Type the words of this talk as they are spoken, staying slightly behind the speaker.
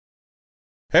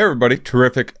Hey everybody,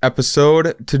 terrific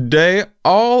episode today,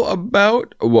 all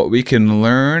about what we can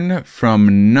learn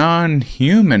from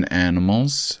non-human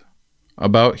animals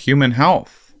about human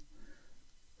health.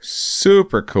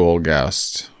 Super cool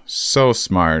guest, so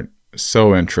smart,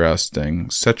 so interesting,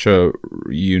 such a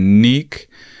unique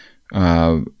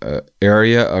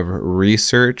area of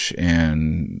research,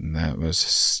 and that was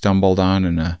stumbled on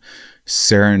in a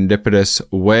serendipitous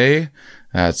way.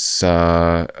 That's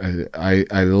I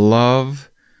love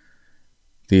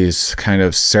these kind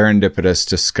of serendipitous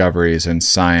discoveries in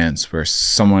science where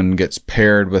someone gets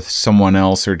paired with someone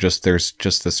else, or there's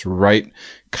just this right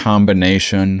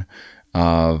combination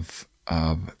of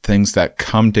things that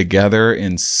come together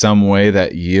in some way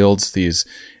that yields these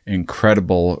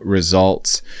incredible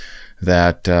results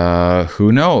that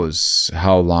who knows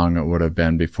how long it would have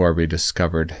been before we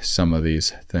discovered some of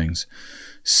these things.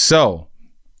 So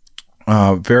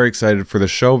very excited for the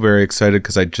show. Very excited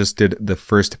because I just did the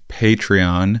first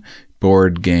Patreon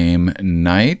board game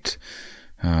night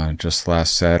just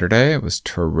last Saturday. It was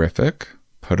terrific.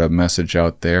 Put a message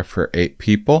out there for 8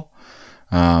 people,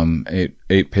 eight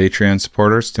Patreon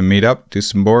supporters to meet up, do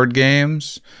some board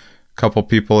games. A couple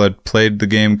people had played the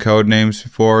game Codenames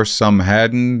before. Some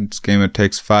hadn't. It's a game that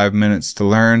takes 5 minutes to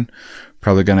learn.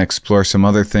 Probably going to explore some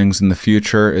other things in the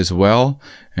future as well.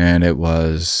 And it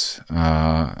was,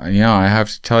 I have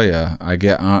to tell you, I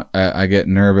get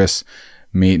nervous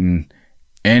meeting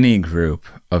any group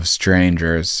of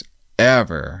strangers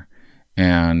ever.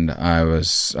 And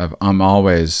I'm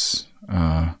always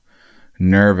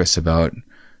nervous about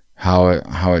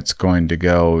how it's going to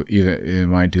go. Even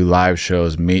when I do live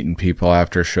shows, meeting people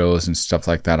after shows and stuff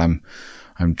like that, I'm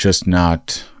just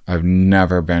not. I've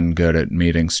never been good at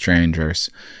meeting strangers,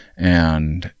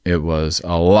 and it was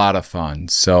a lot of fun.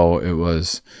 So it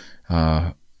was,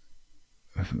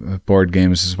 board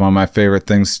games is one of my favorite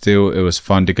things to do. It was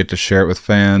fun to get to share it with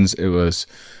fans. It was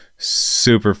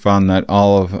super fun that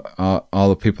all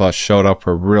the people that showed up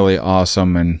were really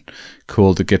awesome and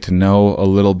cool to get to know a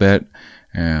little bit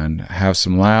and have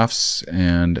some laughs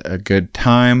and a good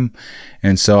time.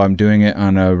 And so I'm doing it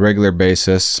on a regular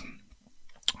basis.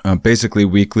 Basically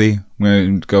weekly. I'm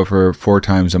going to go for 4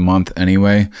 times a month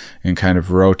anyway, and kind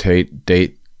of rotate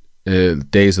days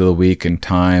of the week and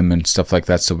time and stuff like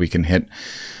that, so we can hit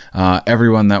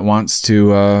everyone that wants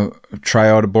to try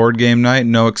out a board game night.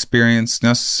 No experience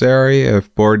necessary.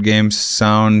 If board games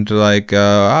sound like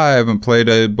I haven't played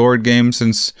a board game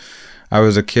since I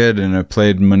was a kid and I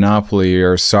played Monopoly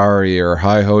or Sorry or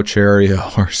Hi Ho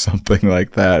Cherry-O or something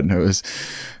like that, and it was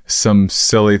some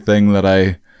silly thing that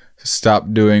I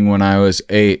stopped doing when I was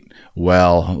 8.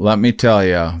 Well, let me tell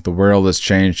you, the world has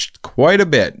changed quite a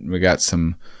bit. We got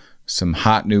some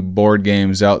hot new board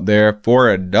games out there for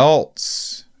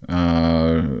adults,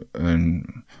 and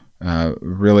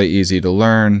really easy to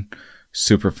learn,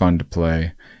 super fun to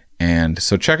play, and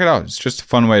so check it out. It's just a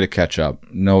fun way to catch up.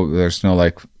 There's no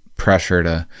like pressure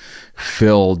to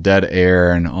fill dead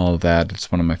air and all of that.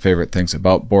 It's one of my favorite things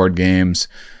about board games.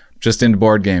 Just into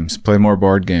board games. Play more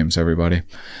board games, everybody.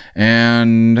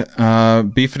 And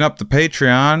beefing up the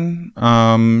Patreon,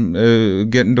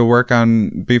 getting to work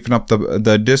on beefing up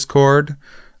the Discord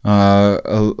a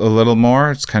little more.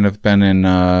 It's kind of been in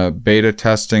beta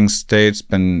testing state,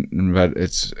 but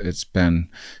it's been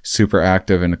super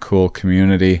active in a cool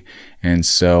community. And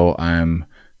so I'm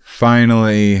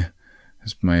finally,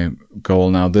 my goal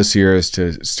now this year is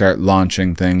to start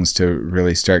launching things to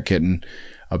really start getting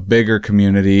a bigger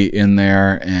community in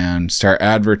there and start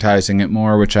advertising it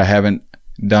more, which I haven't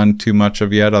done too much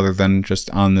of yet other than just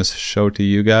on this show to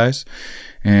you guys.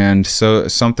 And so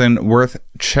something worth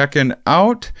checking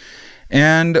out.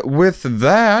 And with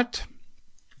that,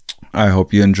 I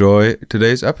hope you enjoy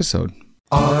today's episode.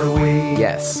 Are we?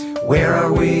 Yes. Where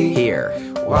are we? Here.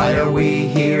 Why are we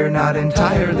here? Not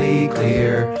entirely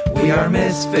clear. We are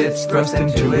misfits thrust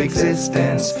into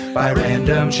existence by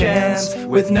random chance,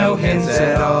 with no hints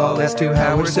at all as to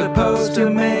how we're supposed to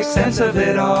make sense of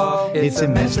it all. It's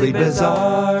immensely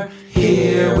bizarre.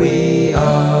 Here we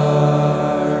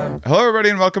are. Hello, everybody,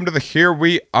 and welcome to the Here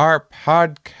We Are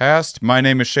podcast. My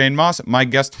name is Shane Moss. My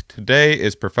guest today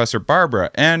is Professor Barbara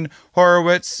N.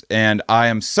 Horowitz, and I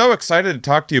am so excited to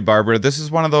talk to you, Barbara. This is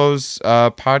one of those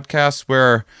podcasts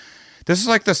where this is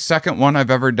like the second one I've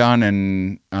ever done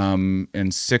in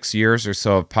 6 years or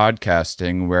so of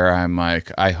podcasting, where I'm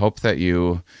like, I hope that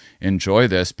you enjoy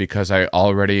this because I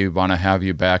already want to have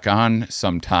you back on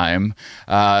sometime.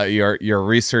 Your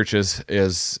research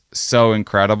is so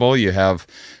incredible. You have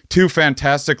 2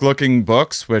 fantastic looking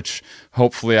books, which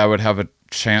hopefully I would have a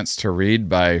chance to read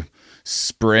by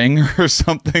spring or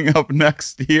something up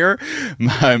next year.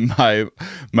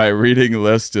 My reading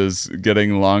list is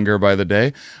getting longer by the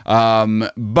day.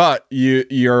 But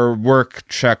your work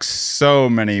checks so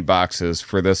many boxes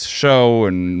for this show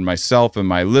and myself and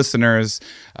my listeners.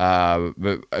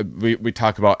 We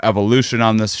talk about evolution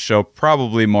on this show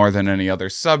probably more than any other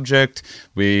subject.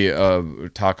 We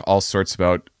talk all sorts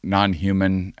about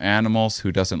non-human animals.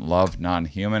 Who doesn't love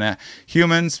non-human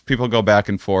humans? People go back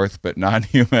and forth, but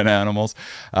non-human animals.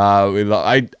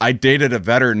 I dated a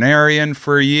veterinarian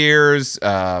for years.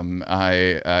 I'm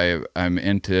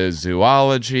into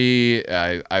zoology.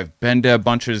 I've been to a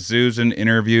bunch of zoos and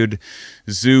interviewed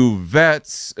zoo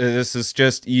vets. This is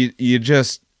just you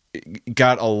just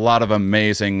got a lot of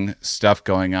amazing stuff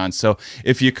going on. So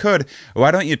if you could, why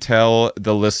don't you tell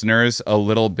the listeners a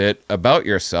little bit about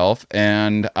yourself?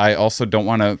 And I also don't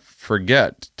want to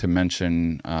forget to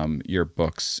mention your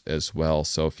books as well.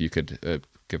 So if you could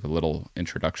give a little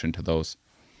introduction to those.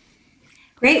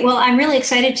 Great. Well, I'm really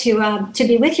excited to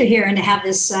be with you here and to have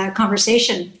this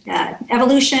conversation.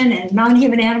 Evolution and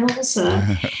non-human animals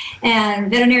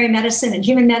and veterinary medicine and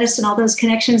human medicine, all those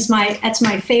connections. That's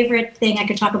my favorite thing. I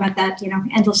could talk about that,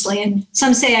 endlessly, and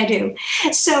some say I do.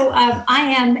 So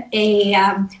I am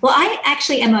I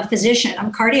actually am a physician. I'm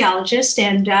a cardiologist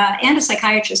and a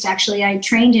psychiatrist. Actually, I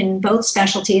trained in both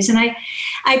specialties, and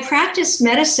I practiced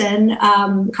medicine,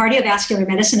 cardiovascular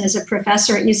medicine, as a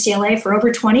professor at UCLA for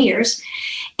over 20 years.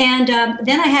 And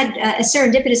then I had a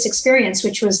serendipitous experience,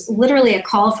 which was literally a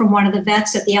call from one of the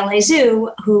vets at the LA Zoo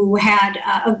who had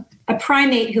a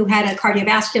primate who had a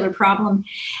cardiovascular problem.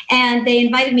 And they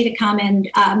invited me to come and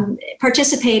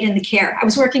participate in the care. I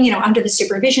was working, under the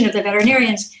supervision of the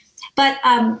veterinarians. But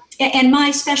and my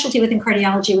specialty within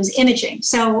cardiology was imaging.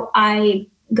 So I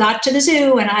got to the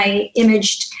zoo and I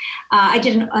imaged. I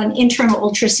did an internal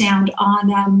ultrasound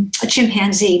on a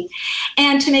chimpanzee.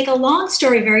 And to make a long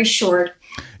story very short,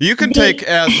 you can take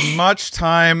as much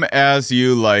time as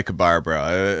you like,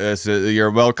 Barbara. You're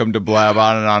welcome to blab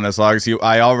on and on as long as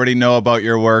I already know about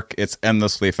your work. It's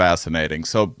endlessly fascinating.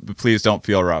 So please don't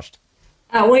feel rushed.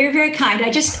 Well, you're very kind. I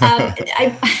just, the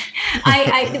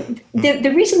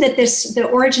reason that the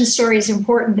origin story is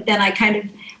important, but then I kind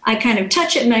of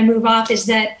touch it and I move off, is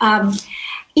that, I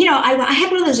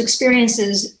had one of those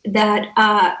experiences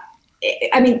that,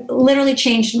 literally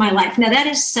changed my life. Now, that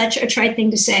is such a trite thing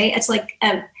to say. It's like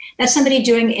that's somebody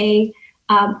doing a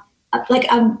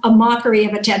mockery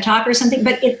of a TED Talk or something,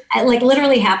 but it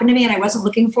literally happened to me and I wasn't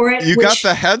looking for it. You got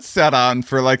the headset on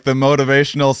for the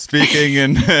motivational speaking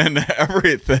and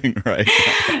everything, right?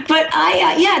 But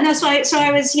so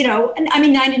I was,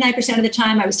 99% of the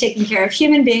time I was taking care of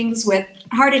human beings with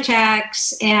heart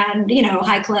attacks and,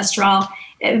 high cholesterol.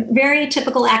 Very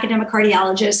typical academic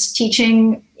cardiologist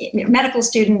teaching medical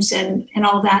students and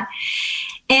all of that.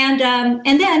 And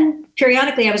then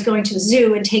periodically I was going to the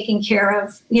zoo and taking care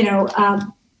of,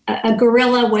 a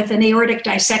gorilla with an aortic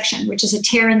dissection, which is a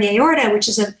tear in the aorta, which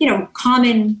is a,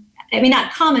 common,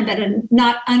 not common, but a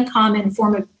not uncommon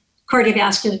form of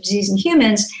cardiovascular disease in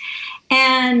humans.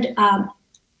 And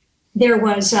there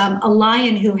was a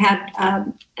lion who had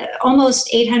almost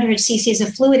 800 cc's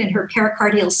of fluid in her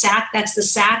pericardial sac. That's the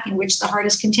sac in which the heart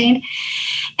is contained.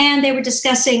 And they were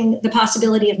discussing the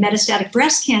possibility of metastatic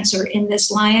breast cancer in this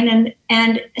lion.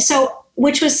 And so,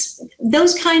 which was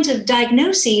those kinds of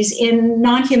diagnoses in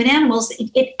non-human animals,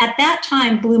 it at that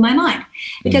time blew my mind.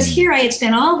 Because here I had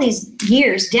spent all these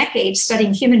years, decades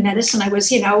studying human medicine. I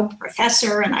was,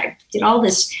 professor, and I did all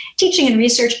this teaching and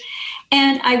research.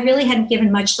 And I really hadn't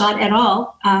given much thought at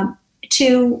all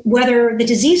to whether the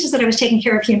diseases that I was taking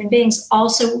care of human beings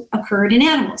also occurred in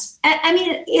animals.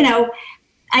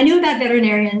 I knew about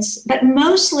veterinarians, but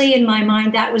mostly in my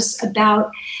mind, that was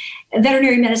about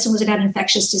veterinary medicine was about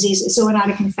infectious diseases,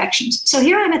 zoonotic infections. So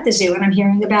here I'm at the zoo and I'm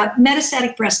hearing about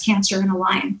metastatic breast cancer in a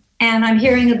lion. And I'm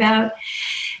hearing about,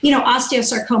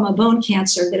 osteosarcoma, bone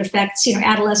cancer that affects,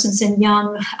 adolescents and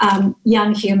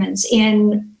young humans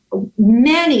in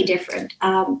many different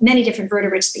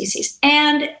vertebrate species,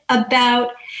 and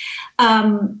about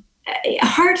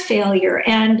heart failure.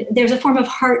 And there's a form of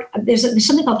there's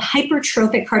something called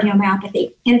hypertrophic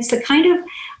cardiomyopathy. And it's the kind of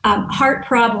heart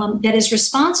problem that is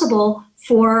responsible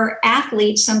for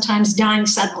athletes sometimes dying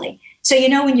suddenly. So,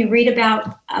 when you read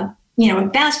about, a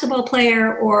basketball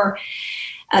player or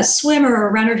a swimmer or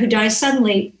a runner who dies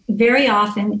suddenly, very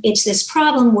often it's this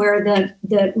problem where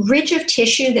the ridge of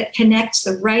tissue that connects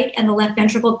the right and the left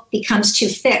ventricle becomes too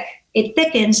thick. It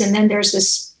thickens, and then there's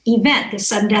this event, this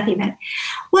sudden death event.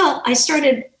 Well, I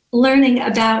started learning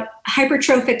about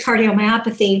hypertrophic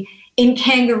cardiomyopathy in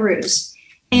kangaroos.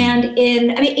 And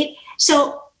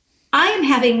so I am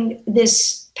having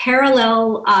this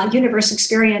parallel universe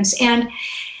experience. And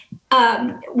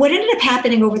what ended up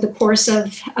happening over the course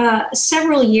of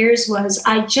several years was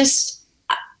I just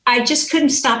couldn't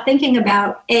stop thinking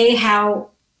about how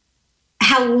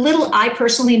little I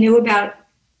personally knew about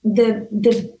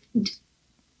the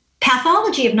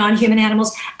pathology of non-human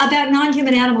animals, about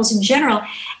non-human animals in general,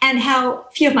 and how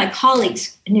few of my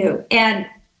colleagues knew. And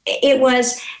it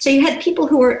was, so you had people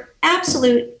who were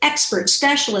absolute experts,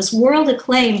 specialists, world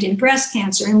acclaimed in breast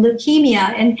cancer and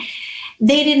leukemia, and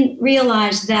they didn't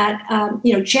realize that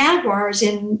jaguars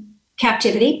in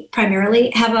captivity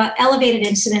primarily have an elevated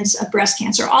incidence of breast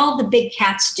cancer. All of the big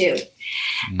cats do.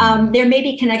 There may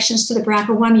be connections to the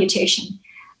BRCA1 mutation.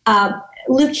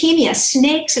 Leukemia,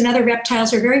 snakes and other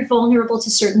reptiles are very vulnerable to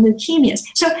certain leukemias.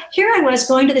 So here I was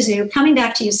going to the zoo, coming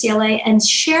back to UCLA and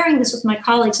sharing this with my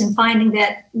colleagues and finding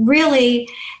that really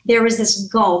there was this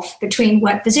gulf between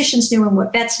what physicians knew and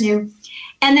what vets knew.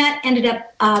 And that ended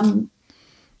up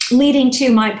leading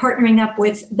to my partnering up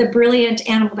with the brilliant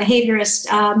animal behaviorist,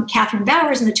 Catherine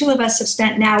Bowers, and the two of us have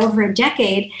spent now over a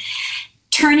decade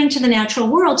turning to the natural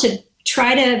world to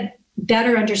try to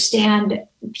better understand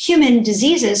human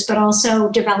diseases, but also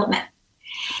development.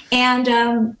 And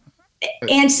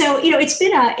so,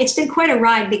 it's been quite a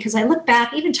ride, because I look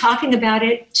back, even talking about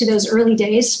it, to those early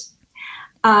days,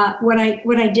 what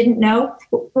I didn't know.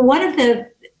 One of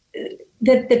the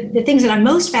things that I'm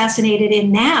most fascinated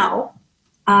in now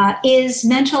is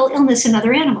mental illness in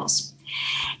other animals.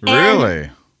 Really?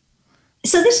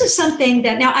 So this is something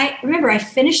that, now I remember I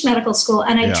finished medical school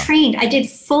and I did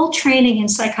full training in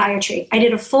psychiatry. I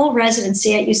did a full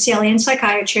residency at UCLA in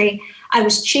psychiatry. I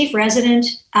was chief resident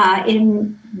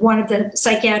in one of the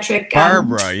psychiatric...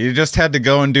 Barbara, you just had to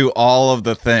go and do all of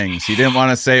the things. You didn't want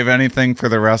to save anything for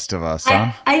the rest of us,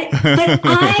 huh? I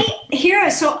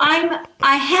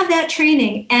have that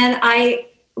training, and I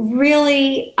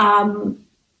really,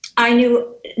 I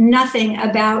knew nothing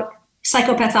about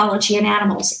psychopathology in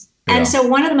animals. Yeah. And so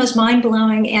one of the most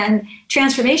mind-blowing and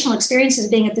transformational experiences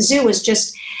of being at the zoo was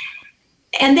just,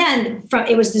 and then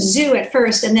it was the zoo at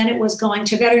first, and then it was going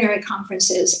to veterinary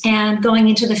conferences and going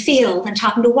into the field and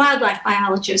talking to wildlife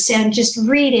biologists and just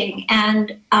reading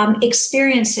and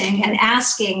experiencing and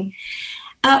asking,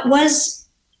 was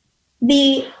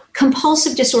the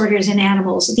compulsive disorders in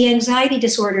animals, the anxiety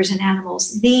disorders in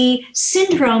animals, the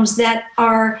syndromes that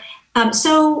are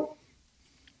so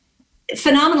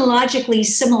phenomenologically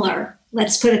similar,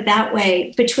 let's put it that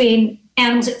way, between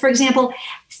animals. For example,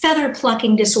 feather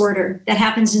plucking disorder that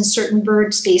happens in certain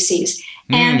bird species,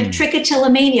 and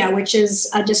trichotillomania, which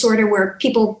is a disorder where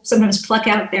people sometimes pluck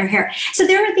out their hair. So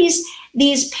there are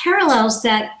these parallels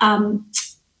that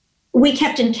we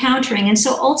kept encountering. And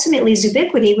so ultimately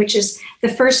Zoobiquity, which is the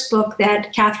first book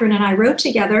that Catherine and I wrote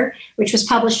together, which was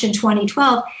published in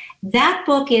 2012, that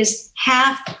book is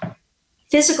half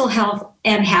physical health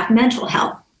and half mental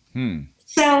health.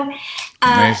 So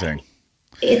amazing.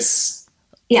 It's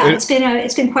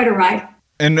been quite a ride.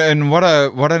 And what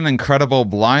an incredible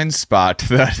blind spot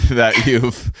that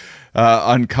you've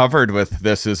uncovered with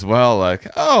this as well. Like,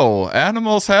 oh,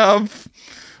 animals have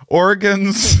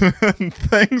organs and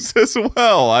things as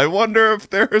well. I wonder if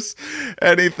there's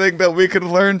anything that we could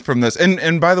learn from this.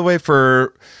 And by the way,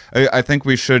 I think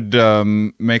we should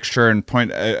make sure and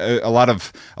point. A lot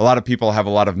of people have a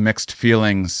lot of mixed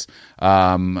feelings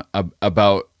about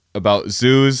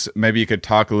zoos. Maybe you could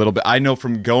talk a little bit. I know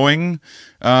from going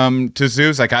to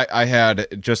zoos, like I had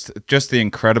just the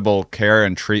incredible care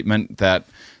and treatment that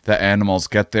the animals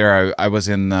get there. I was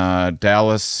in the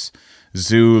Dallas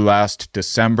Zoo last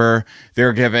December.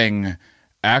 They're giving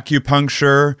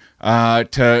acupuncture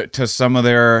to some of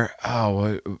their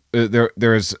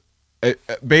there's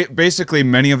basically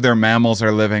many of their mammals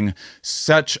are living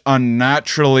such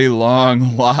unnaturally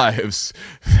long lives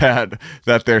that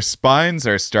their spines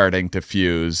are starting to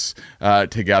fuse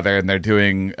together, and they're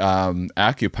doing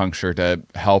acupuncture to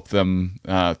help them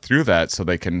through that, so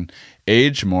they can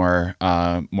age more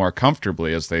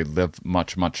comfortably as they live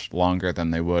much longer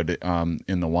than they would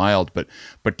in the wild. But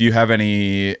do you have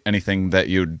anything that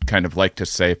you'd kind of like to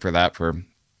say for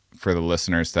the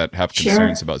listeners that have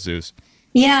concerns about zoos?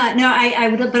 Yeah, no, I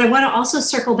would, but I want to also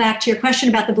circle back to your question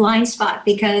about the blind spot,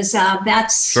 because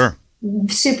that's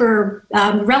super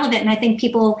relevant. And I think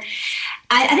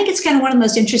I think it's kind of one of the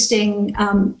most interesting,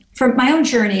 for my own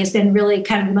journey has been really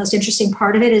kind of the most interesting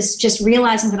part of it, is just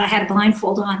realizing that I had a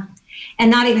blindfold on and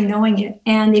not even knowing it.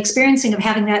 And the experience of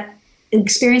having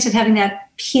that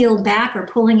peeled back or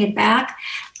pulling it back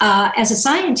as a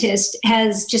scientist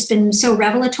has just been so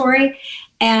revelatory.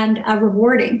 and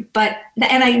rewarding.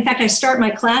 In fact, I start my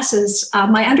classes,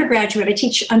 my undergraduate, I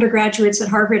teach undergraduates at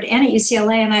Harvard and at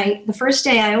UCLA. And the first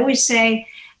day I always say,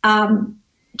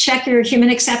 check your human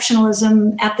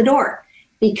exceptionalism at the door,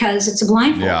 because it's a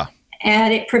blindfold. Yeah.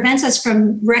 And it prevents us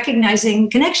from recognizing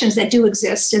connections that do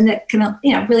exist and that can,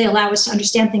 really allow us to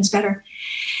understand things better.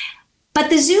 But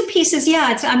the zoo piece is,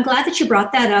 I'm glad that you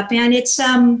brought that up. And it's,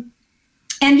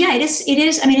 it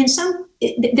is. I mean,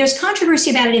 there's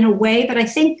controversy about it in a way, but I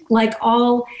think like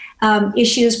all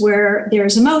issues where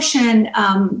there's emotion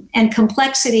and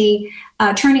complexity,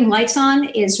 turning lights on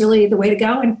is really the way to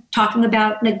go, and talking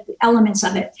about the elements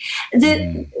of it.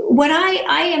 What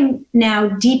I am now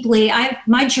deeply,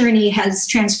 my journey has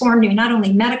transformed me, not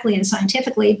only medically and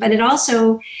scientifically, but it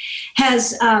also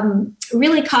has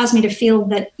really caused me to feel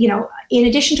that, in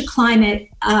addition to climate,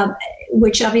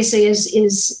 which obviously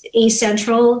is a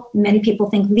central, many people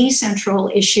think the central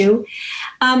issue,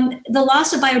 the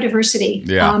loss of biodiversity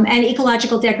and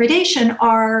ecological degradation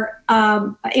are,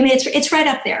 it's right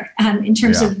up there in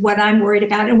terms of what I'm worried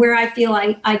about, and where I feel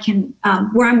I can,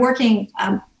 where I'm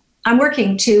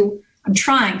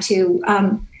trying to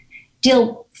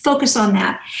focus on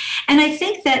that. And I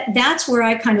think that's where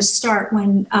I kind of start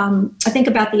when I think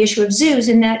about the issue of zoos,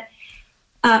 in that,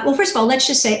 first of all, let's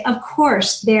just say, of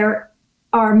course, there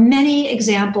are many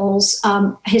examples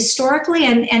historically,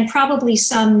 and probably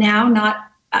some now,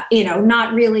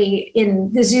 not really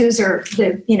in the zoos or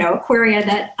the aquaria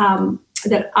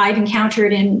that I've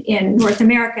encountered in North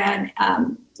America,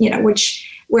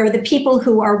 where the people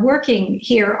who are working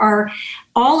here are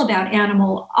all about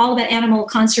animal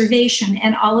conservation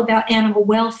and all about animal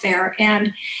welfare.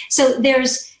 And so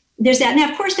there's that. Now,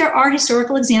 of course, there are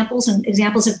historical examples and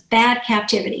examples of bad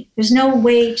captivity. There's no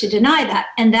way to deny that.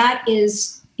 And that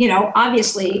is,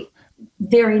 obviously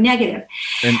very negative.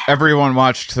 And everyone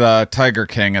watched the Tiger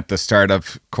King at the start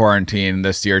of quarantine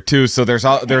this year too. So there's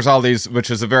all these,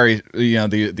 which is a very,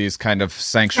 these kind of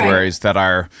sanctuaries that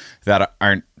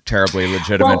aren't terribly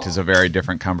legitimate, is a very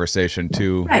different conversation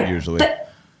too, usually. But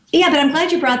I'm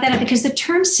glad you brought that up, because the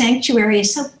term sanctuary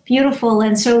is so beautiful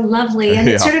and so lovely, and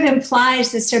it sort of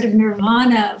implies this sort of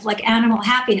nirvana of like animal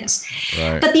happiness.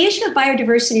 Right. But the issue of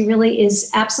biodiversity really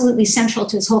is absolutely central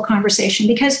to this whole conversation,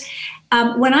 because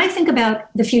when I think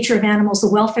about the future of animals, the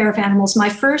welfare of animals, my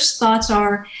first thoughts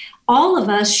are all of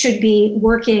us should be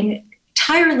working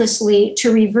tirelessly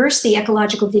to reverse the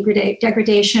ecological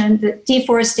degradation, the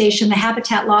deforestation, the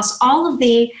habitat loss, all of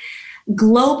the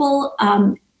global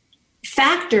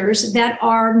factors that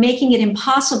are making it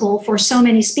impossible for so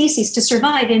many species to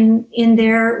survive in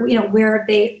their, where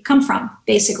they come from,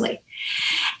 basically.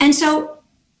 And so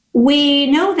we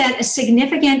know that a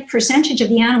significant percentage of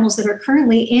the animals that are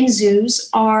currently in zoos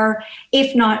are,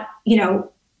 if not,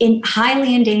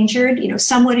 highly endangered,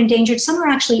 somewhat endangered. Some are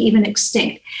actually even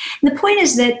extinct. And the point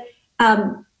is that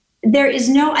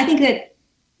I think that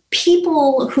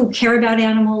people who care about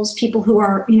animals, people who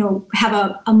are,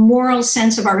 have a moral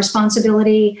sense of our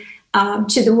responsibility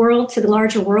to the world, to the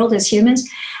larger world as humans,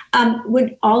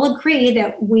 would all agree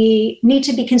that we need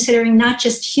to be considering not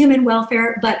just human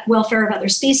welfare, but welfare of other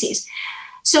species.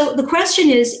 So the question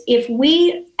is, if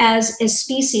we as a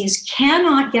species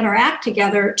cannot get our act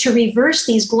together to reverse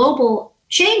these global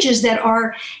changes that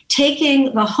are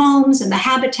taking the homes and the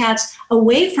habitats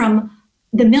away from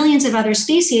the millions of other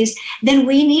species, then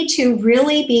we need to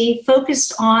really be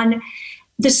focused on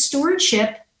the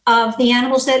stewardship of the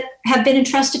animals that have been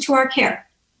entrusted to our care.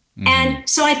 Mm-hmm. And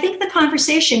so I think the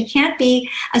conversation can't be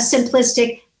a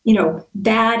simplistic,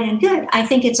 bad and good. I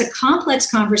think it's a complex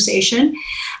conversation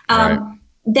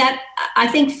that I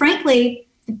think, frankly,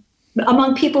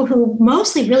 among people who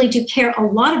mostly really do care a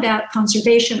lot about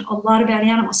conservation, a lot about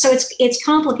animals. So it's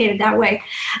complicated that way.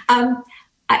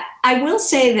 I will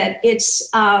say that it's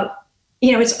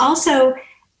also,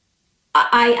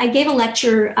 I gave a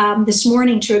lecture this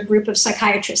morning to a group of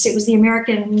psychiatrists. It was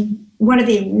one of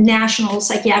the national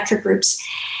psychiatric groups.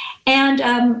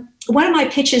 And one of my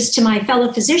pitches to my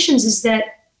fellow physicians is that,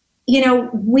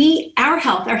 our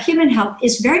health, our human health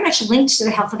is very much linked to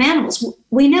the health of animals.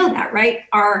 We know that, right?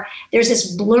 There's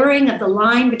this blurring of the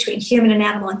line between human and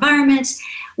animal environments.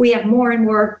 We have more and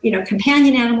more,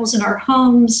 companion animals in our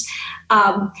homes.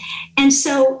 And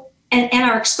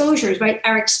our exposures, right?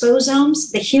 Our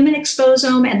exposomes, the human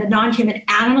exposome and the non-human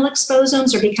animal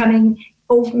exposomes are becoming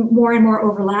more and more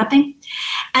overlapping.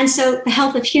 And so the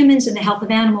health of humans and the health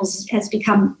of animals has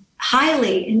become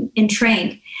highly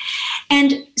entrained.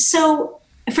 And so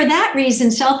for that reason,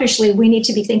 selfishly, we need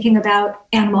to be thinking about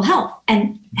animal health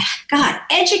and,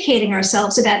 educating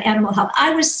ourselves about animal health.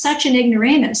 I was such an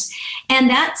ignoramus. And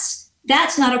that's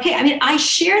that's not okay. I mean, I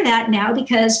share that now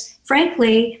because,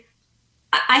 frankly,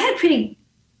 I had pretty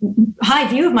high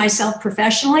view of myself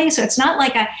professionally. So it's not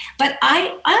like but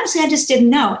I honestly, I just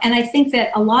didn't know. And I think that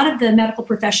a lot of the medical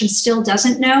profession still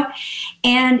doesn't know.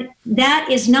 And that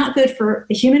is not good for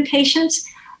the human patients.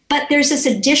 But there's this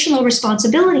additional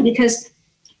responsibility because,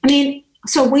 I mean,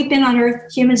 so we've been on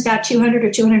Earth, humans, about 200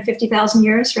 or 250,000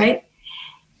 years, right?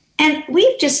 And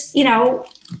we've just,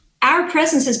 our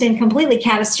presence has been completely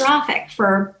catastrophic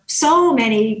for so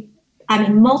many,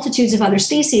 multitudes of other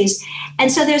species. And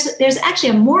so there's actually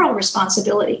a moral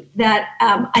responsibility that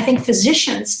I think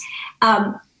physicians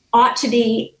ought to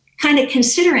be kind of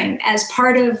considering as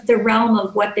part of the realm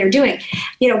of what they're doing.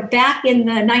 Back in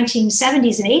the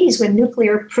 1970s and 80s when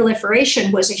nuclear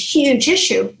proliferation was a huge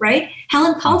issue, right?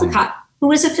 Helen Caldicott, who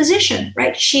was a physician,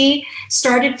 right? She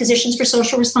started Physicians for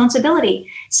Social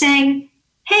Responsibility saying,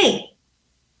 hey,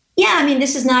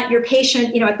 this is not your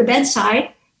patient, at the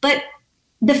bedside, but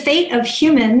the fate of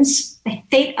humans, the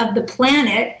fate of the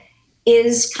planet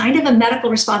is kind of a medical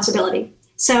responsibility.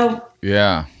 So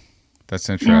yeah, that's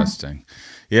interesting.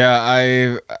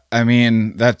 Yeah, I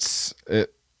mean, that's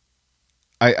it.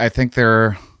 I think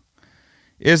there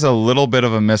is a little bit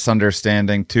of a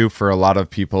misunderstanding too for a lot of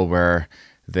people where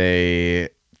they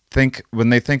think when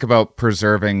they think about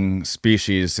preserving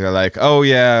species, they're like, oh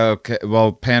yeah, okay,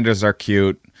 well, pandas are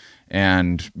cute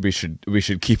and we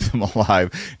should keep them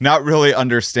alive, not really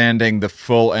understanding the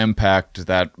full impact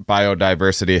that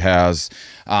biodiversity has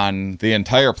on the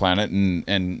entire planet,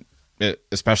 and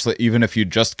especially even if you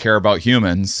just care about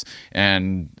humans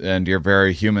and you're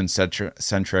very human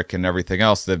centric and everything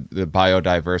else, the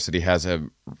biodiversity has a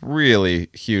really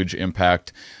huge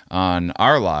impact on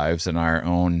our lives and our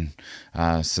own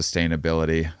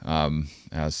sustainability,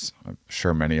 as I'm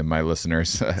sure many of my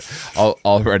listeners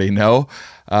already know.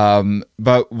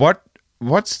 But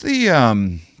what's the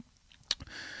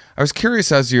I was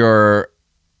curious as you're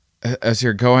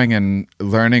going and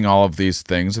learning all of these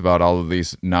things about all of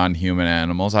these non-human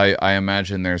animals, I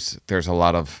imagine there's a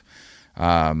lot of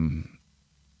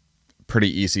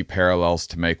pretty easy parallels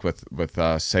to make with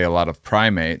say a lot of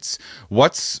primates.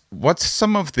 What's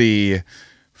some of the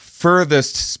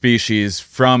furthest species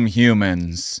from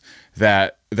humans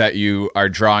that you are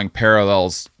drawing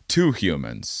parallels to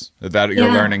humans, that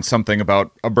you're learning something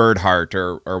about a bird heart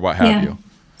or what have you?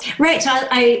 Right. So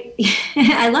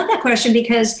I love that question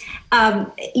because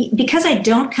I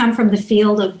don't come from the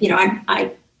field of,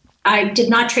 I did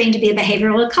not train to be a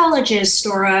behavioral ecologist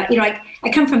or I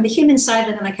come from the human side,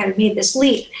 and then I kind of made this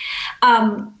leap.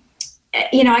 I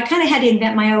kind of had to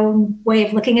invent my own way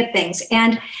of looking at things.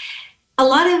 And a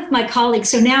lot of my colleagues,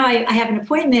 so now I have an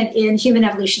appointment in human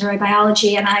evolutionary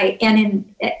biology and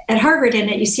at Harvard and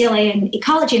at UCLA in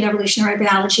ecology and evolutionary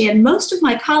biology. And most of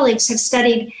my colleagues have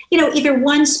studied, either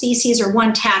one species or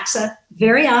one taxa,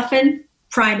 very often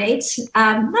primates,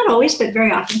 not always, but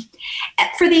very often,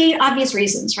 for the obvious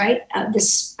reasons, right?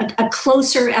 A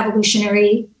closer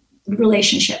evolutionary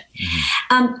relationship.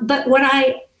 Mm-hmm. But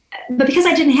because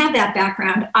I didn't have that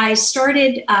background, I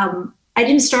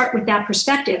didn't start with that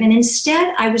perspective. And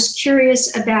instead, I was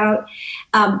curious about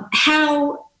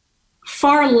how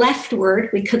far leftward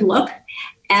we could look.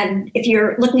 And if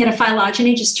you're looking at a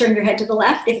phylogeny, just turn your head to the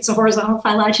left. If it's a horizontal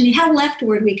phylogeny, how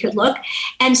leftward we could look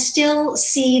and still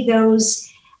see those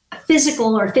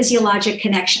physical or physiologic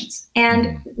connections.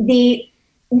 And the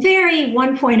very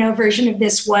 1.0 version of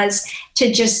this was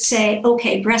to just say,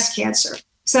 okay, breast cancer.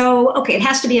 So, okay, it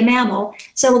has to be a mammal.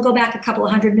 So we'll go back a couple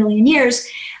of 100 million years.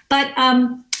 But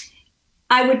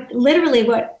I would literally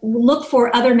look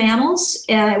for other mammals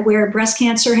where breast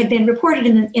cancer had been reported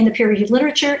in the peer-reviewed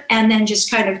literature, and then just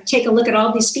kind of take a look at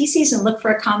all these species and look for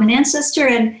a common ancestor.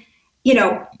 And,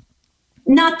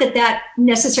 not that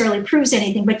necessarily proves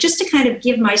anything, but just to kind of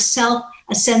give myself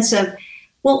a sense of,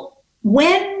 well,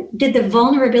 when did the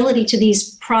vulnerability to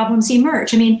these problems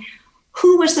emerge? I mean,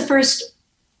 who was the first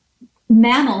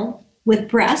mammal with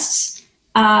breasts?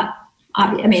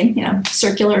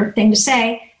 Circular thing to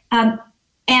say.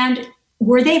 And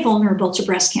were they vulnerable to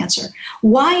breast cancer?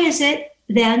 Why is it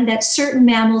then that certain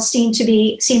mammals seem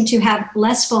to have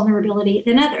less vulnerability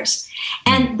than others?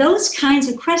 And those kinds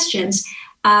of questions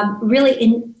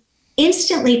really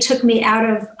instantly took me out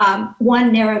of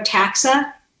one narrow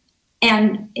taxa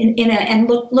and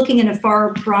looking in a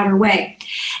far broader way.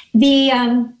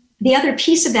 The other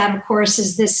piece of that, of course,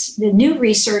 is the new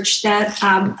research that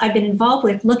I've been involved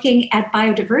with, looking at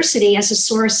biodiversity as a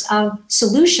source of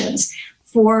solutions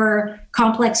for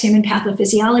complex human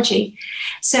pathophysiology.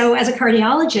 So as a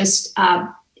cardiologist,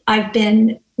 I've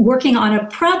been working on a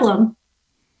problem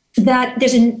that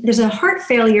there's a heart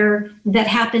failure that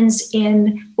happens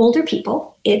in older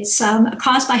people. It's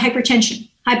caused by hypertension,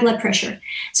 high blood pressure.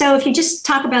 So if you just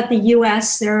talk about the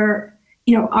U.S., there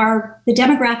are the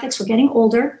demographics. We're getting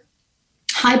older.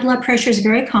 High blood pressure is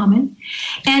very common.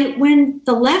 And when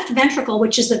the left ventricle,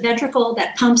 which is the ventricle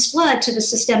that pumps blood to the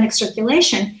systemic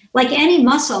circulation, like any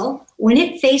muscle, when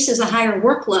it faces a higher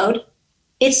workload,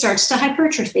 it starts to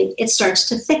hypertrophy. It starts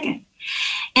to thicken.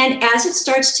 And as it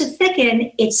starts to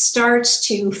thicken, it starts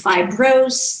to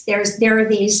fibrose. There are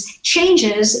these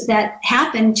changes that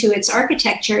happen to its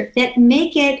architecture that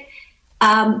make it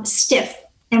stiff.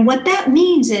 And what that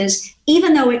means is,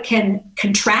 even though it can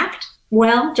contract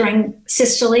well during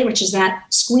systole, which is that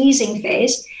squeezing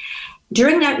phase,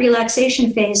 during that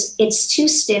relaxation phase, it's too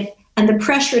stiff and the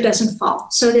pressure doesn't fall.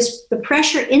 So the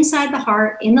pressure inside the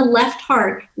heart, in the left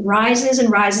heart, rises and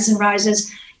rises and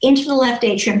rises into the left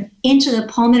atrium, into the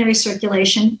pulmonary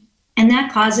circulation, and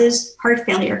that causes heart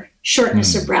failure,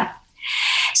 shortness of breath.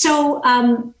 So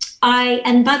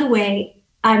and by the way,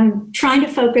 I'm trying to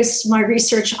focus my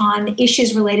research on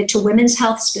issues related to women's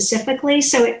health specifically.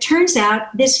 So it turns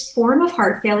out this form of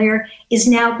heart failure is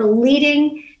now the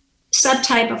leading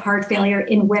subtype of heart failure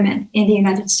in women in the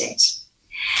United States.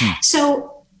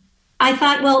 So I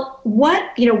thought, well,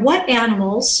 what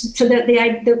animals, so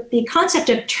the concept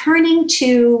of turning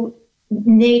to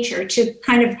nature, to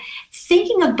kind of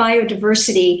thinking of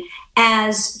biodiversity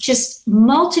as just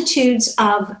multitudes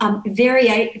of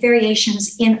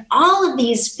variations in all of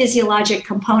these physiologic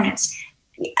components.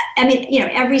 I mean,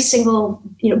 every single,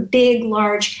 big,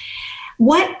 large.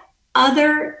 What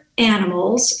other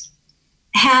animals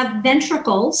have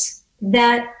ventricles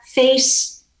that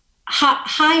face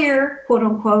higher, quote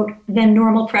unquote, than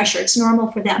normal pressure? It's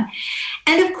normal for them.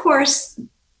 And of course,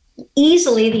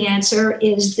 easily the answer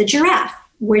is the giraffe,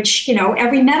 which,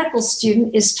 every medical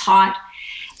student is taught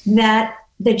that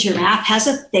the giraffe has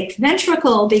a thick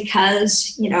ventricle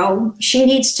because, she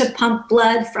needs to pump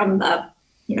blood from the,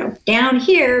 down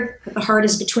here, the heart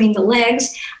is between the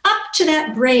legs, up to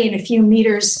that brain a few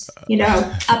meters,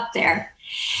 up there.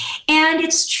 And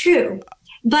it's true.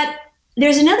 But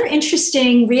there's another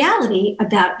interesting reality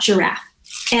about giraffe,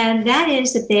 and that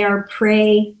is that they are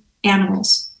prey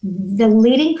animals. The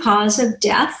leading cause of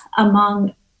death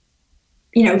among,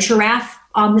 giraffe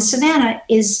on the savanna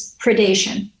is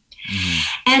predation.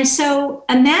 And so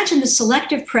imagine the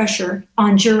selective pressure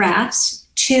on giraffes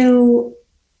to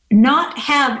not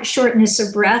have shortness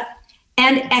of breath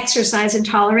and exercise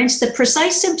intolerance, the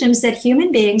precise symptoms that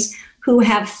human beings who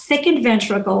have thickened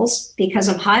ventricles because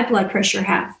of high blood pressure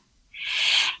have.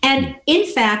 And in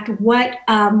fact, what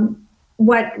my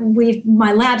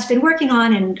lab's been working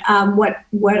on, and what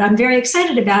I'm very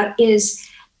excited about is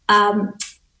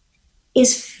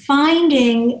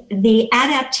finding the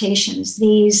adaptations,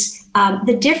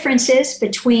 the differences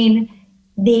between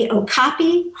the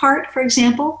okapi heart, for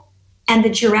example, and the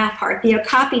giraffe heart. The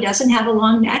okapi doesn't have a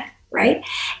long neck, right?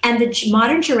 And the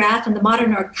modern giraffe and the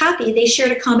modern okapi, they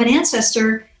shared a common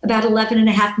ancestor about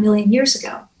 11.5 million years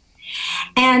ago.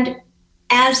 And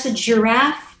as the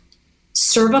giraffe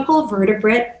cervical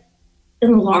vertebrate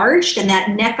enlarged and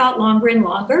that neck got longer and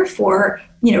longer for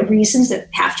reasons that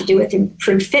have to do with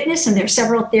improved fitness, and there are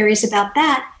several theories about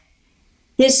that,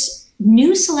 this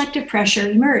new selective pressure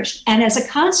emerged. And as a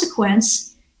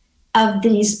consequence of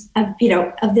these, of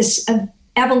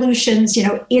evolution's,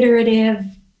 iterative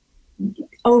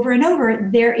over and over,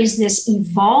 there is this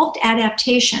evolved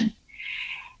adaptation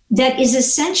that is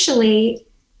essentially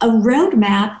a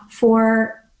roadmap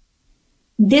for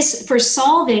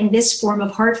solving this form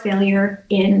of heart failure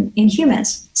in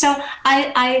humans. So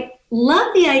I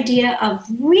love the idea of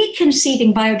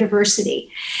reconceiving biodiversity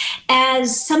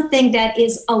as something that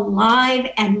is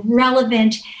alive and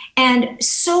relevant and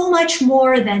so much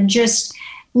more than just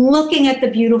looking at the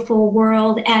beautiful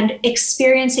world and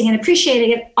experiencing and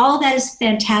appreciating it. All that is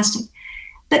fantastic.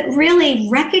 But really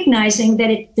recognizing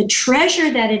that the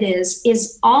treasure that it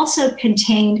is also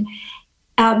contained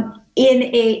at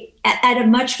a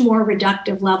much more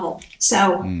reductive level.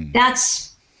 So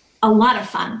that's a lot of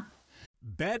fun.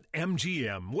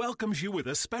 BetMGM welcomes you with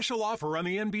a special offer on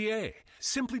the NBA.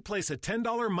 Simply place a $10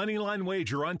 moneyline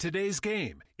wager on today's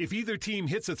game. If either team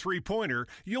hits a three-pointer,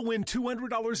 you'll win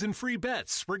 $200 in free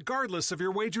bets, regardless of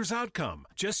your wager's outcome.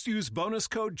 Just use bonus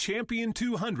code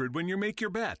CHAMPION200 when you make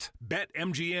your bet.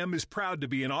 BetMGM is proud to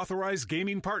be an authorized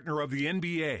gaming partner of the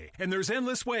NBA, and there's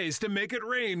endless ways to make it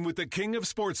rain with the king of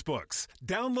sportsbooks.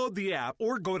 Download the app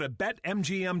or go to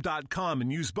BetMGM.com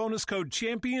and use bonus code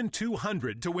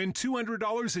CHAMPION200 to win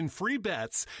 $200 in free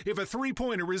bets if a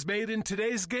three-pointer is made in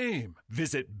today's game.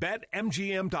 Visit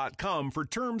BetMGM.com for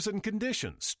terms and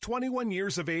conditions. Rewards, 21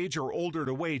 years of age or older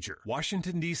to wager.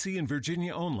 Washington, D.C. and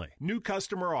Virginia only. New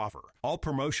customer offer. All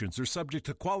promotions are subject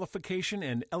to qualification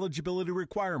and eligibility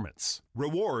requirements.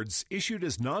 Rewards issued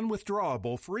as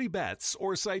non-withdrawable free bets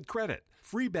or site credit.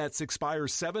 Free bets expire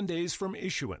 7 days from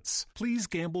issuance. Please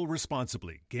gamble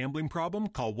responsibly. Gambling problem?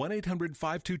 Call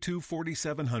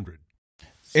 1-800-522-4700.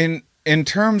 In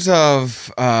terms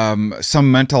of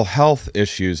some mental health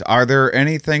issues, are there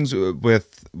any things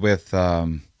with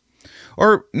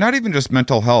or not even just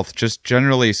mental health, just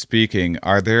generally speaking,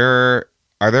 are there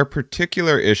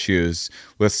particular issues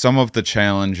with some of the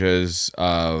challenges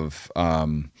of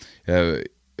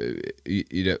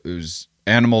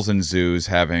animals in zoos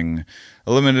having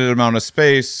a limited amount of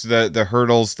space, the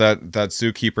hurdles that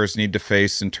zookeepers need to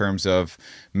face in terms of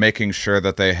making sure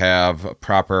that they have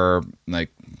proper,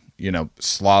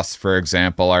 sloths, for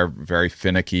example, are very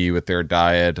finicky with their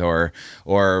diet, or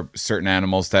certain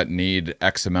animals that need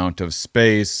X amount of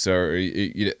space, or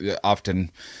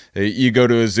often you go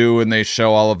to a zoo and they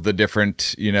show all of the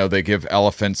different, they give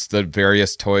elephants the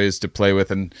various toys to play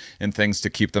with and things to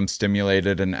keep them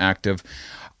stimulated and active.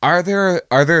 Are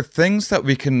there things that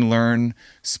we can learn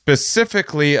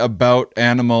specifically about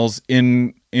animals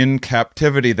in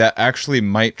captivity that actually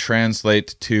might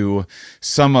translate to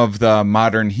some of the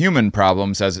modern human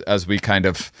problems as we kind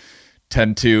of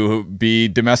tend to be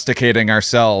domesticating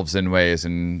ourselves in ways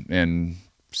and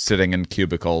sitting in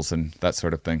cubicles and that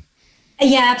sort of thing?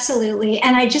 Yeah, absolutely.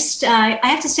 And I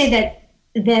have to say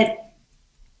that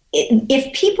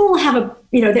if people have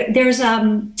there's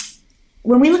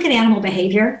when we look at animal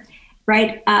behavior,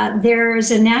 right,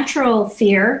 there's a natural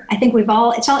fear. I think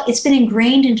it's been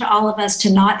ingrained into all of us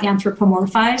to not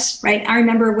anthropomorphize, right? I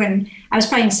remember when I was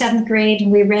probably in 7th grade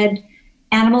and we read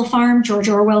Animal Farm, George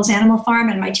Orwell's Animal Farm,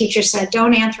 and my teacher said,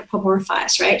 don't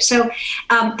anthropomorphize, right? So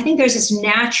I think there's this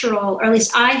natural, or at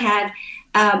least I had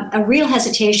a real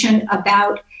hesitation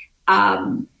about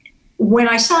when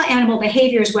I saw animal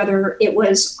behaviors, whether it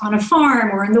was on a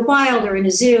farm or in the wild or in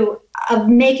a zoo, of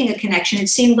making a connection. It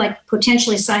seemed like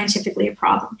potentially scientifically a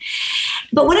problem.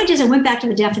 But what I did is I went back to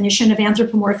the definition of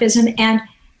anthropomorphism, and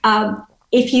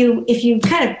if you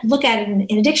kind of look at it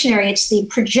in a dictionary, it's the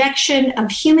projection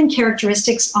of human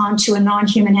characteristics onto a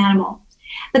non-human animal.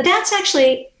 But that's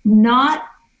actually not,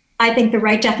 I think, the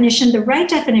right definition. The right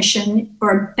definition,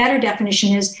 or better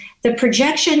definition, is the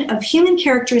projection of human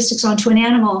characteristics onto an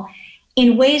animal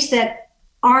in ways that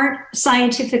aren't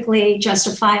scientifically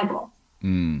justifiable.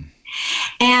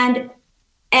 And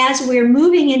as we're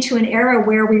moving into an era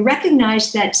where we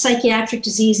recognize that psychiatric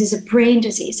disease is a brain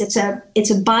disease, it's a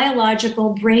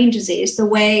biological brain disease, the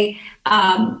way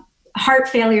heart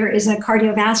failure is a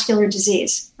cardiovascular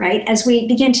disease, right? As we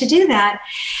begin to do that,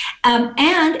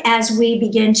 and as we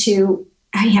begin to,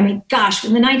 in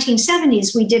the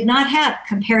 1970s, we did not have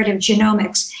comparative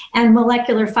genomics and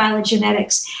molecular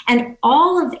phylogenetics and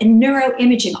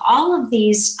neuroimaging, all of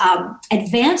these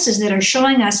advances that are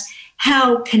showing us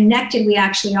how connected we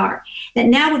actually are. That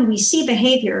now when we see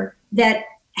behavior that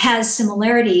has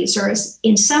similarities or is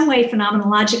in some way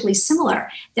phenomenologically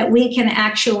similar, that we can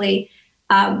actually,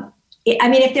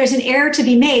 if there's an error to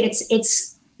be made,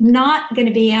 it's not going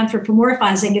to be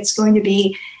anthropomorphizing. It's going to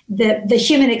be the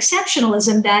human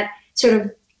exceptionalism that sort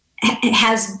of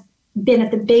has been at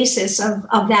the basis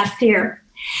of that fear.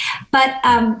 But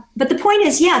the point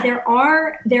is, there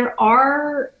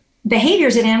are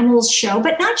behaviors that animals show,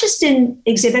 but not just in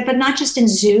exhibit, but not just in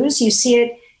zoos. You see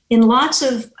it in lots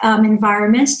of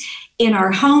environments. In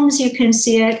our homes, you can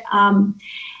see it,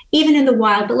 even in the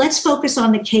wild. But let's focus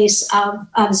on the case of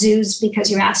zoos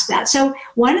because you asked that. So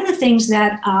one of the things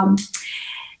that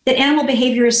animal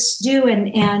behaviorists do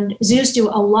and zoos do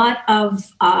a lot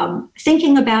of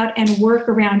thinking about and work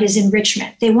around is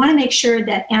enrichment. They want to make sure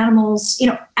that animals,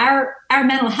 our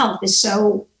mental health is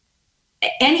so,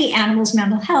 any animal's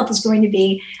mental health is going to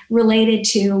be related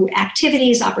to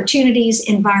activities, opportunities,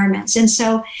 environments. And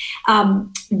so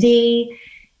the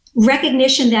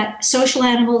recognition that social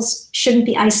animals shouldn't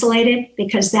be isolated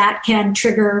because that can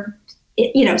trigger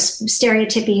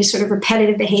stereotypy, sort of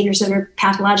repetitive behaviors that are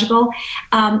pathological,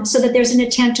 so that there's an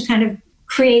attempt to kind of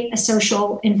create a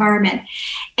social environment.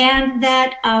 And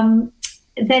that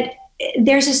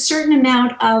there's a certain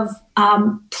amount of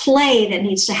play that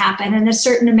needs to happen and a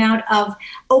certain amount of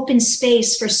open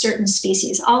space for certain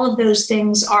species. All of those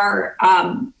things are,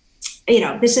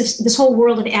 this whole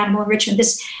world of animal enrichment.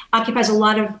 This occupies a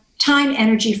lot of time,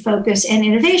 energy, focus, and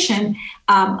innovation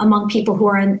among people who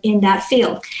are in that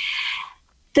field.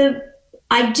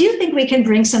 I do think we can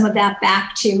bring some of that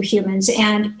back to humans,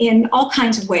 and in all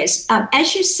kinds of ways.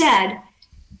 As you said,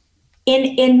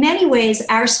 in many ways,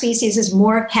 our species is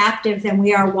more captive than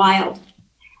we are wild.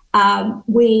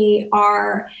 We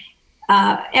are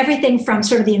everything from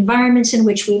sort of the environments in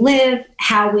which we live,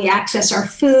 how we access our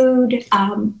food,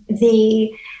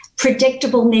 the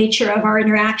predictable nature of our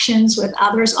interactions with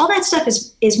others. All that stuff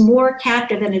is more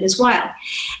captive than it is wild.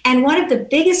 And one of the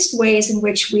biggest ways in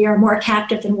which we are more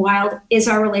captive than wild is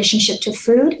our relationship to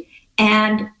food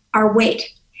and our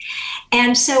weight.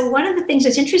 And so one of the things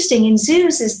that's interesting in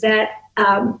zoos is that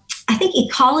I think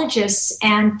ecologists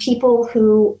and people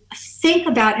who think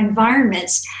about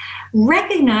environments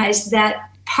recognize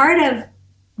that part of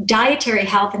dietary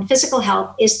health and physical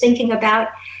health is thinking about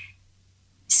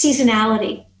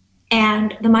seasonality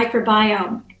and the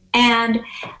microbiome, and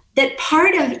that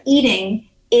part of eating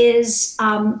is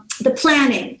the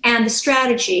planning and the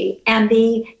strategy and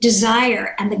the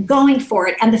desire and the going for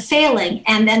it and the failing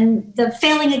and then the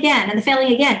failing again and the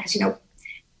failing again, because, you know,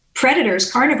 predators,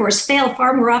 carnivores fail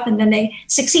far more often than they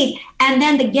succeed, and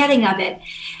then the getting of it,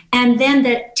 and then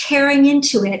the tearing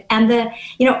into it, and the,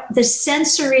 you know, the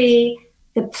sensory,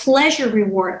 the pleasure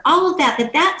reward, all of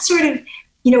that sort of,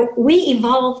 you know, we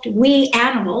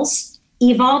animals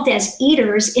evolved as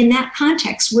eaters in that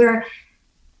context where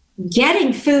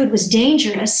getting food was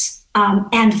dangerous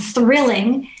and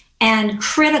thrilling and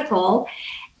critical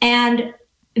and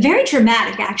very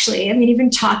dramatic, actually. I mean, even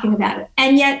talking about it.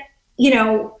 And yet, you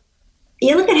know,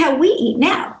 you look at how we eat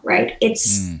now, right?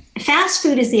 It's fast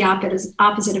food is the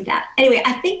opposite of that. Anyway,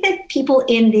 I think that people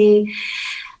in the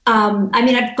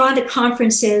I've gone to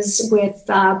conferences with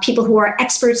people who are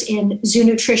experts in zoo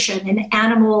nutrition and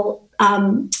animal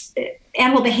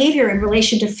behavior in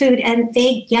relation to food, and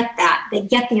they get that. They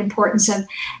get the importance of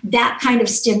that kind of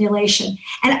stimulation.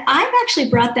 And I've actually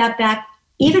brought that back,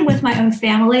 even with my own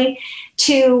family,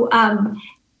 to, I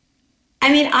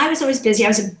was always busy. I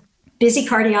was a busy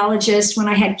cardiologist when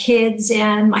I had kids,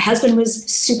 and my husband was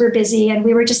super busy, and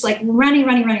we were just like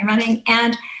running.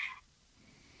 And,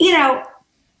 you know,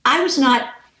 I was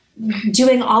not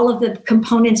doing all of the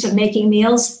components of making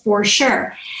meals for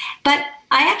sure. But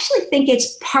I actually think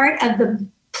it's part of the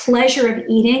pleasure of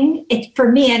eating,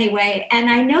 for me anyway.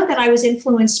 And I know that I was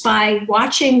influenced by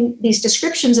watching these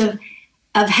descriptions of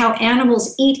how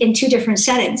animals eat in two different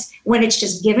settings, when it's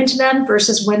just given to them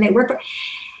versus when they work.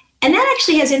 And that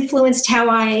actually has influenced how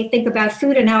I think about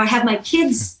food and how I have my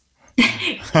kids. So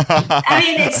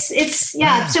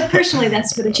personally,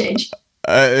 that's been a change.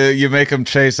 You make them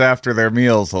chase after their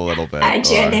meals a little bit. I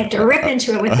do. They have to rip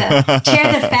into it with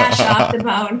tear the fascia off the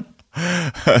bone.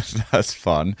 That's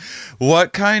fun.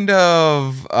 What kind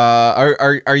of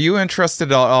are you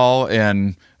interested at all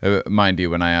in? Mind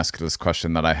you, when I ask this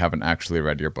question, that I haven't actually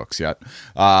read your books yet.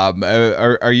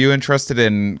 Are you interested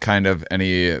in kind of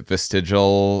any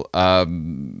vestigial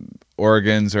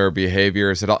organs or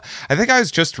behaviors at all? I think I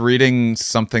was just reading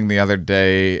something the other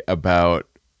day about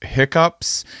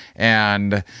hiccups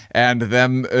and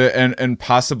them and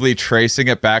possibly tracing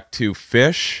it back to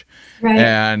fish. Right.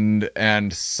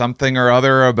 And something or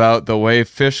other about the way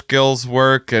fish gills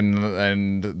work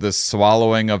and the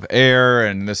swallowing of air,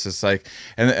 and this is like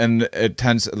and it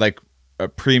tends, like,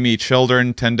 preemie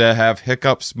children tend to have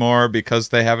hiccups more because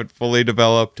they haven't fully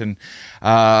developed, and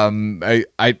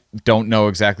I don't know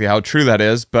exactly how true that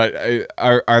is, but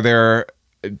are there?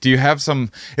 Do you have some?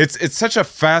 It's such a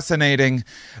fascinating.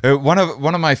 One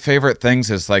of my favorite things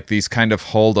is like these kind of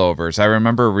holdovers. I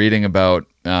remember reading about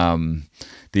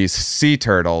these sea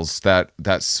turtles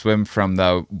that swim from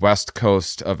the west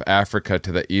coast of Africa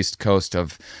to the east coast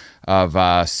of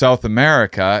South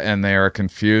America, and they are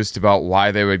confused about why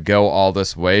they would go all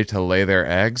this way to lay their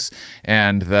eggs.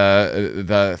 And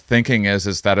the thinking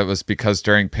is that it was because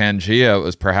during Pangea it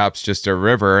was perhaps just a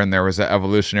river, and there was an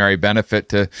evolutionary benefit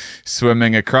to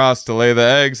swimming across to lay the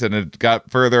eggs, and it got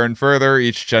further and further.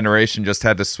 Each generation just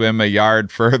had to swim a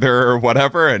yard further or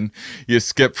whatever, and you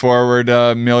skip forward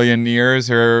a million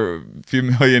years or a few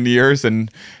million years,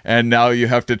 and now you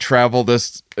have to travel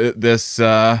this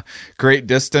great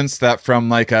distance that, from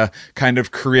like a kind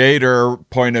of creator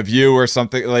point of view or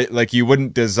something, like you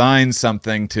wouldn't design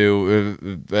something to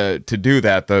do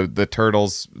that. The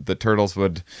turtles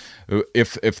would,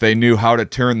 if they knew how to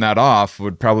turn that off,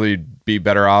 would probably be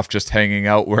better off just hanging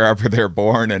out wherever they're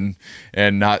born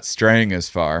and not straying as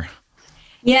far.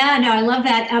 Yeah, no, I love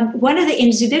that. One of the in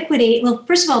Zoobiquity, well,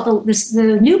 first of all,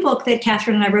 the new book that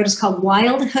Catherine and I wrote is called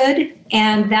Wildhood,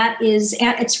 and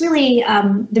it's really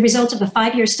the result of a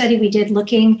 5-year study we did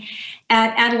looking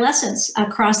at adolescence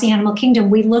across the animal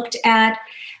kingdom. We looked at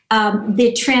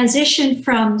the transition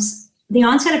from the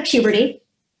onset of puberty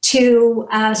to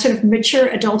sort of mature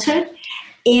adulthood,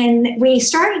 we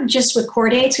started just with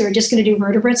chordates. We were just going to do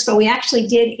vertebrates, but we actually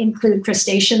did include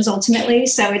crustaceans ultimately.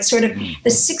 So it's sort of the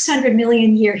 600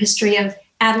 million year history of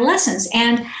adolescence.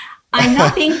 And I'm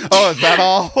not being. Oh, is that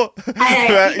all?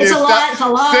 It's a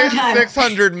long time.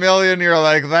 600 million. You're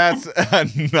like, that's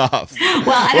enough.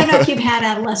 Well, I don't know if you've had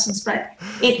adolescence, but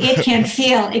it can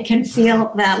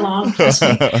feel that long. Trust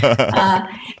me.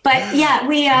 But yeah,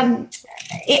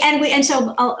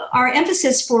 so our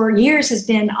emphasis for years has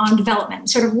been on development,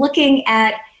 sort of looking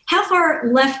at how far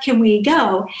left can we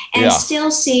go and still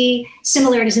see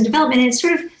similarities in development. And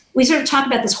we sort of talk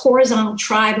about this horizontal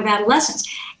tribe of adolescence.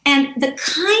 And the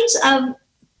kinds of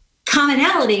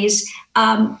commonalities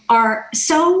are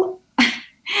so,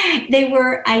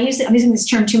 I'm using this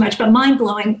term too much, but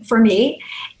mind-blowing for me,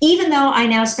 even though I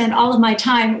now spend all of my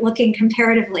time looking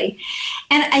comparatively.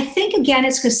 And I think, again,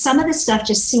 it's because some of this stuff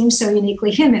just seems so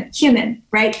uniquely human,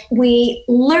 right? We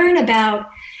learn about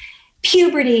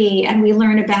puberty, and we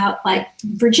learn about like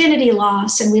virginity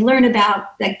loss, and we learn about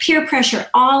like peer pressure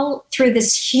all through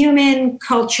this human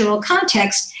cultural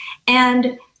context.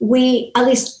 And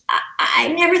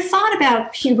I never thought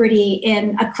about puberty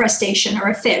in a crustacean or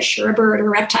a fish or a bird or a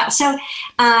reptile. So,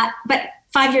 but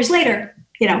 5 years later,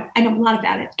 I know a lot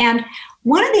about it. And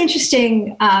one of the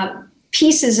interesting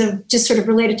pieces of just sort of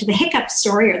related to the hiccup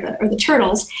story or the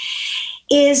turtles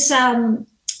is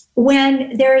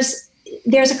when there's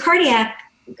a cardiac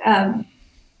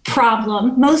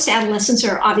problem. Most adolescents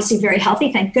are obviously very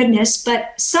healthy, thank goodness,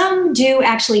 but some do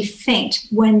actually faint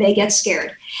when they get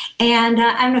scared. And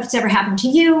I don't know if it's ever happened to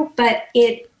you, but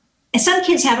some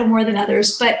kids have it more than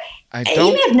others, but I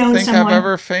don't think I've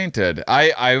ever fainted.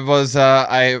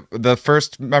 The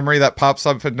first memory that pops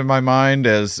up into my mind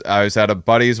is I was at a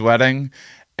buddy's wedding,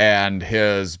 and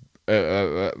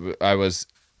I was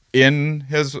in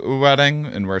his wedding,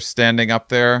 and we're standing up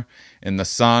there in the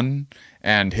sun,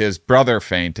 and his brother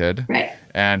fainted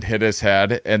and hit his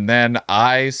head. And then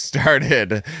I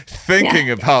started thinking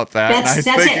about that. And I was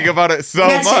thinking about it so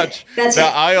much that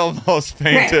I almost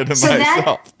fainted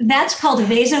myself. That's called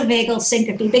vasovagal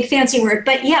syncope, big fancy word.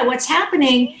 But yeah, what's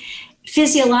happening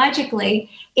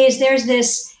physiologically is there's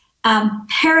this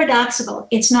paradoxical,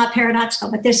 it's not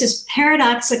paradoxical, but there's this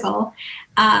paradoxical,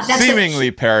 seemingly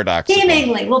paradoxical.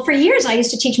 Seemingly. Well, for years I used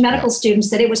to teach medical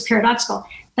students that it was paradoxical.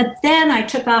 But then I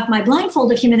took off my blindfold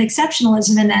of human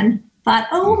exceptionalism and then thought,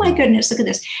 oh my goodness, look at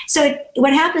this. So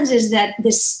what happens is that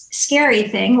this scary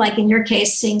thing, like in your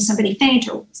case, seeing somebody faint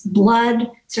or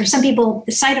blood, so some people,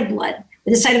 the sight of blood,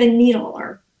 or the sight of a needle,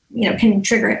 or can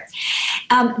trigger it.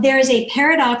 There is a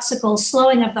paradoxical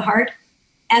slowing of the heart,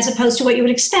 as opposed to what you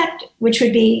would expect, which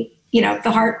would be,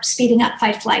 the heart speeding up,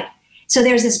 fight, flight. So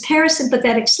there's this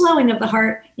parasympathetic slowing of the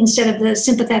heart instead of the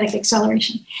sympathetic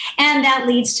acceleration. And that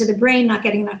leads to the brain not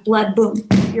getting enough blood. Boom,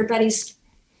 your buddy's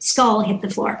skull hit the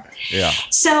floor. Yeah.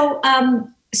 So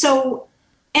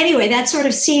anyway, that sort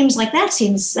of seems like that's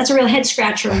a real head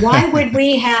scratcher. Why would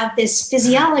we have this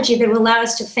physiology that would allow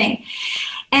us to faint?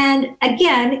 And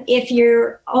again, if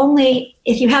you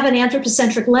have an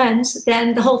anthropocentric lens,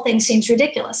 then the whole thing seems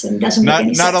ridiculous and doesn't make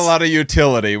any sense. Not a lot of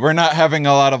utility. We're not having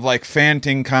a lot of like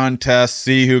fainting contests,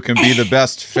 see who can be the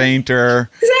best fainter.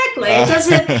 Exactly. It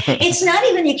doesn't. It's not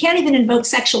even. You can't even invoke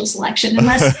sexual selection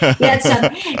unless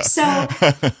that's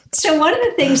So one of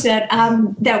the things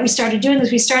that we started doing is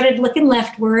we started looking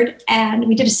leftward, and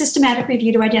we did a systematic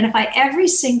review to identify every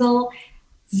single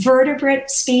vertebrate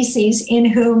species in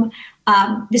whom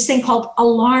this thing called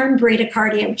alarm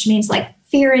bradycardia, which means like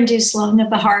fear-induced slowing of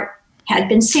the heart, had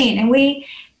been seen. And we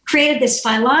created this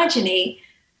phylogeny.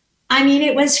 I mean,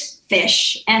 it was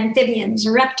fish, amphibians,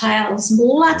 reptiles,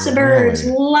 lots of birds,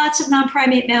 lots of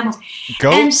non-primate mammals.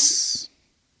 Goats?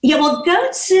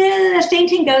 Goats,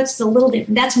 fainting goats is a little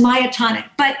different. That's myotonic.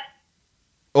 But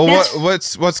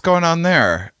what's going on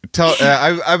there?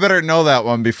 I better know that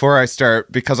one before I start,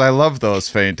 because I love those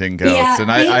fainting goats, and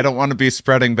I don't want to be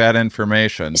spreading bad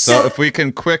information. So if we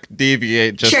can quick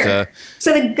deviate just to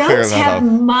So the goats have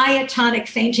myotonic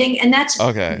fainting, and that's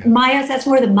that's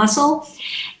more the muscle.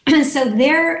 So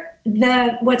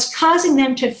what's causing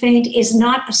them to faint is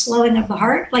not a slowing of the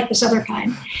heart like this other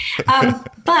kind,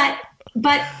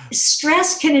 but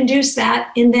stress can induce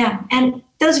that in them, and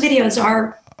those videos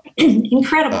are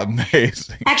incredible.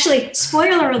 Amazing. Actually,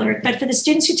 spoiler alert, but for the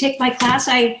students who take my class,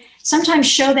 I sometimes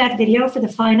show that video for the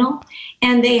final,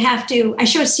 and I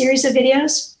show a series of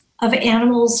videos of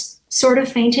animals sort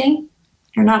of fainting,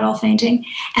 or not all fainting,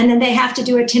 and then they have to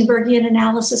do a Tinbergian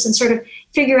analysis and sort of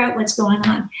figure out what's going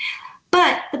on.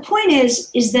 But the point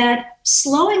is that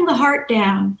slowing the heart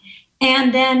down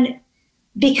and then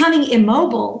becoming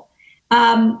immobile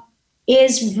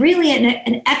is really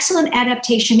an excellent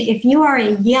adaptation if you are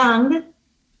a young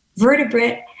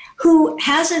vertebrate who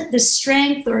hasn't the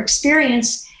strength or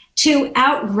experience to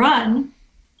outrun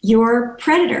your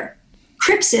predator.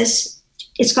 Crypsis,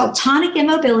 it's called tonic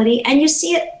immobility, and you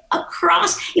see it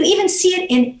you even see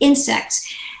it in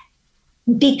insects,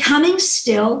 becoming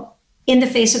still in the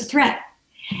face of threat.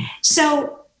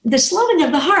 So the slowing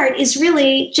of the heart is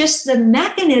really just the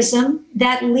mechanism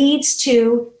that leads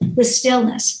to the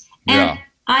stillness. And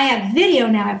I have video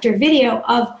now after video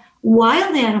of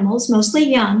wild animals, mostly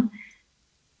young,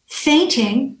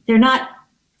 fainting. They're not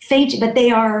fainting, but they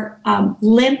are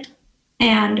limp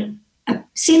and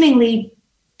seemingly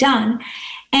done.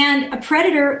 And a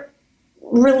predator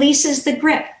releases the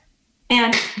grip,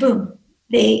 and boom,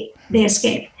 they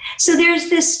escape. So there's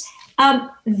this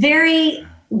very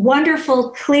wonderful,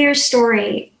 clear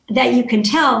story that you can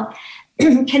tell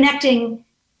connecting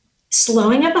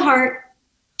slowing of the heart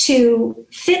to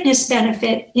fitness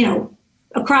benefit,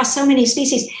 across so many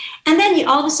species. And then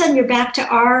all of a sudden you're back to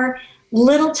our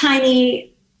little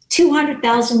tiny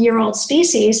 200,000-year-old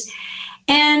species.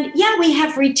 And yeah, we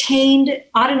have retained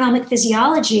autonomic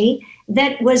physiology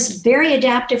that was very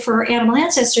adaptive for our animal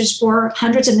ancestors for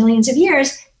hundreds of millions of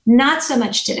years. Not so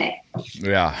much today.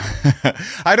 Yeah.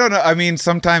 I don't know. I mean,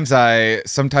 sometimes I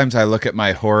look at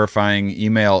my horrifying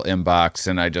email inbox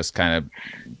and I just kind of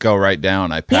go right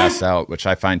down. I pass out, which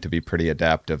I find to be pretty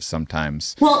adaptive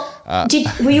sometimes. Well,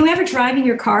 were you ever driving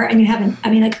your car and you haven't? I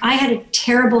mean, I had a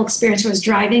terrible experience where I was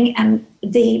driving and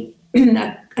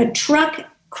a truck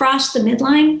crossed the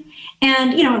midline,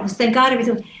 and thank God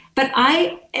everything. But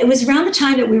it was around the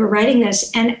time that we were writing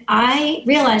this, and I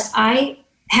realized I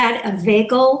had a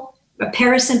vagal, a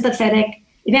parasympathetic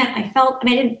event. I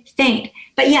didn't faint,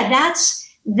 but yeah,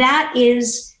 that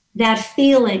is that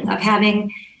feeling of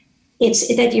having, it's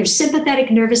that your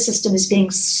sympathetic nervous system is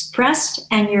being suppressed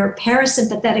and your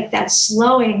parasympathetic, that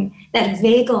slowing, that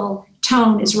vagal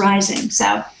tone is rising.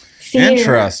 So fear.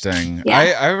 Interesting. Yeah.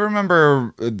 I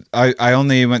remember I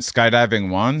only went skydiving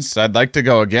once. I'd like to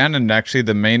go again. And actually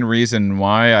the main reason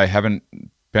why I haven't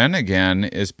been again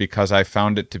is because I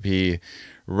found it to be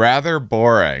rather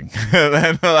boring.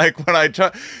 And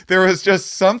there was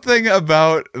just something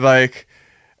about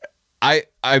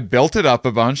I built it up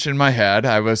a bunch in my head.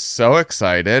 I was so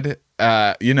excited.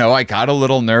 I got a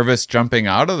little nervous jumping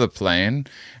out of the plane,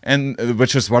 and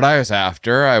which is what I was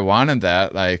after. I wanted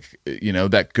that,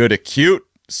 that good acute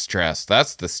stress.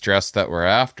 That's the stress that we're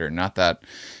after, not that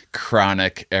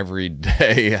chronic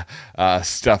everyday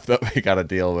stuff that we got to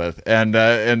deal with. And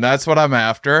that's what I'm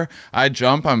after. I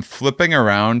jump, I'm flipping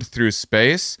around through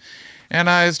space, and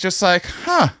I was just like,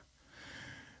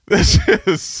 this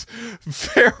is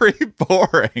very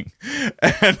boring.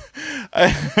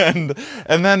 And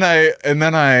then I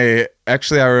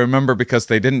remember, because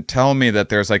they didn't tell me that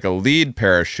there's like a lead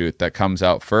parachute that comes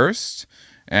out first,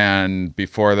 and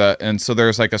before that, and so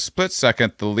there's like a split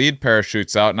second, the lead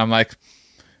parachute's out, and I'm like,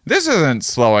 this isn't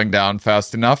slowing down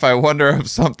fast enough. I wonder if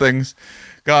something's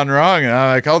gone wrong. And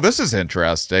I'm like, oh, this is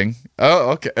interesting.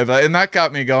 Oh, okay. And that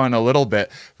got me going a little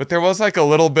bit. But there was like a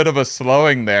little bit of a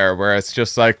slowing there where it's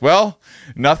just like, well,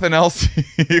 nothing else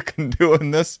you can do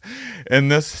in this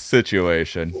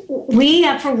situation.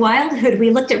 We, for Wildhood,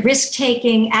 we looked at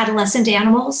risk-taking adolescent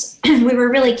animals. We were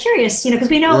really curious,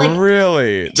 because we know,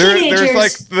 really? There's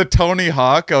like the Tony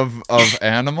Hawk of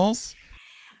animals?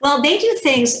 Well, they do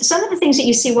things. Some of the things that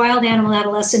you see wild animal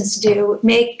adolescents do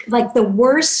make like the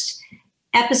worst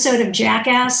episode of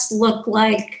Jackass look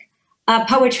like a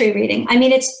poetry reading. I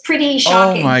mean, it's pretty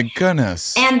shocking. Oh my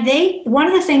goodness. And one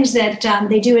of the things that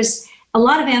they do is a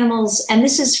lot of animals, and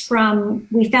this is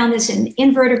we found this in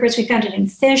invertebrates, we found it in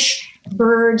fish,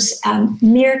 birds,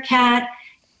 meerkat,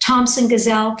 Thompson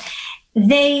gazelle.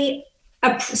 They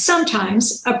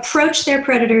sometimes approach their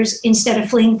predators instead of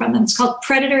fleeing from them. It's called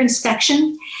predator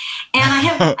inspection.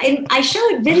 And I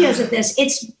showed videos of this.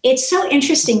 It's so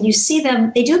interesting. You see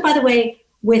them, they do it, by the way,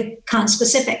 with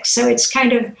conspecifics. So it's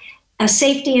kind of a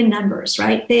safety in numbers,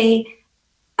 right? They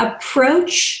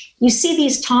approach, you see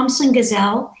these Thompson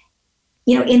gazelle,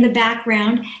 in the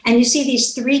background, and you see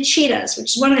these 3 cheetahs,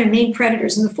 which is one of their main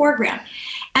predators, in the foreground.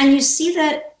 And you see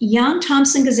the young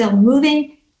Thompson gazelle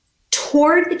moving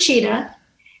toward the cheetah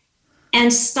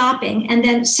and stopping, and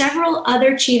then several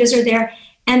other cheetahs are there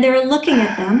and they're looking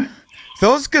at them.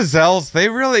 Those gazelles,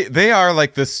 they are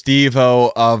like the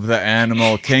Steve-O of the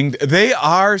animal kingdom. They're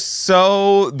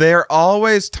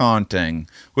always taunting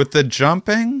with the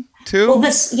jumping. too? Well,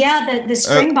 the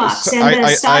Springboks and the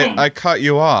Stotting. I cut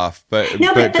you off, but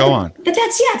go on. But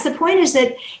it's the point is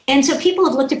that, and so people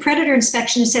have looked at predator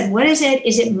inspection and said, what is it?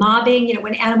 Is it mobbing?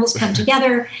 When animals come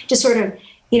together to sort of,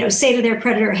 say to their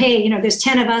predator, hey, there's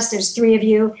 10 of us, there's 3 of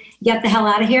you, get the hell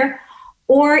out of here.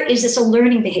 Or is this a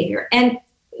learning behavior? And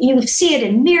you see it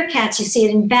in meerkats, you see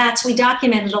it in bats. We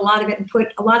documented a lot of it and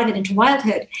put a lot of it into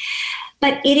Wildhood.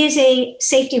 But it is a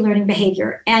safety learning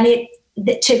behavior. And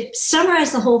to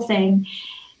summarize the whole thing,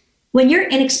 when you're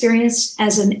inexperienced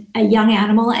as a young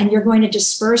animal and you're going to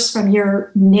disperse from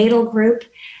your natal group,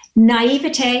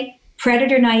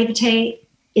 predator naivete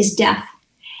is death.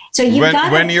 So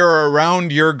when you're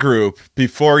around your group,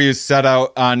 before you set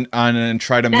out on and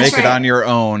try to make it on your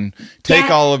own, take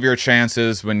all of your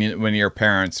chances when your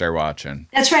parents are watching.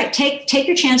 That's right. Take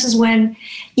your chances when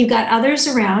you've got others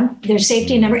around. There's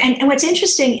safety in number. And what's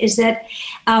interesting is that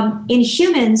in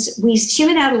humans,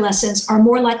 human adolescents are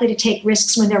more likely to take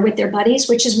risks when they're with their buddies,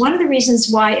 which is one of the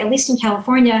reasons why, at least in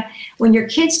California, when your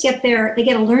kids they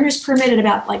get a learner's permit at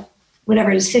about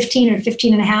whatever it is, 15 or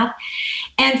 15 and a half.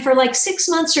 And for 6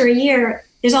 months or a year,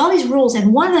 there's all these rules.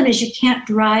 And one of them is you can't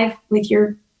drive with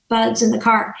your buds in the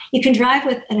car. You can drive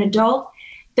with an adult,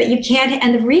 but you can't.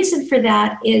 And the reason for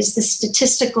that is the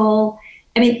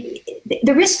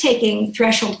risk-taking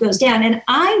threshold goes down. And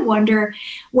I wonder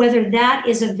whether that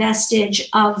is a vestige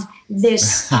of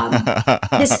this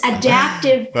this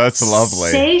adaptive That's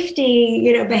lovely.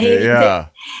 Safety, behavior. Yeah.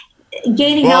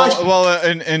 Gaining knowledge. Well,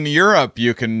 in Europe,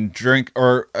 you can drink,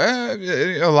 or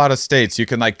a lot of states, you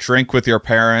can drink with your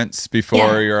parents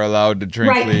before you're allowed to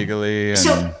drink legally. And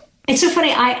so it's so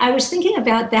funny. I was thinking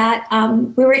about that.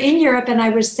 We were in Europe, and I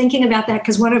was thinking about that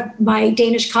because one of my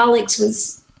Danish colleagues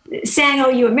was saying, "Oh,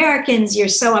 you Americans, you're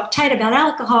so uptight about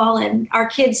alcohol, and our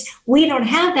kids, we don't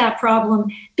have that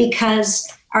problem because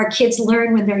our kids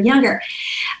learn when they're younger."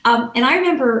 And I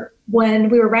remember when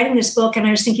we were writing this book, and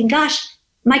I was thinking, "Gosh."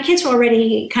 My kids were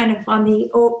already kind of on the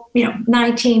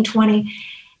 19, 20.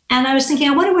 And I was thinking,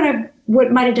 I wonder what I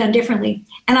might have done differently.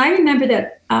 And I remember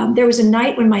that there was a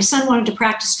night when my son wanted to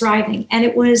practice driving.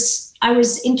 And I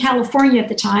was in California at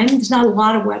the time. There's not a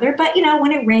lot of weather, but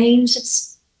when it rains,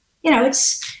 it's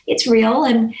real.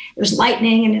 And there was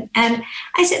lightning. And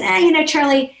I said,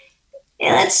 Charlie,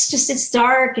 it's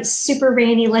dark. It's super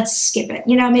rainy. Let's skip it.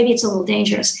 Maybe it's a little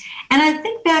dangerous. And I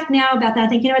think back now about that. I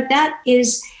think, that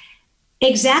is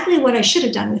exactly what I should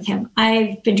have done with him.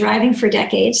 I've been driving for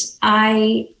decades.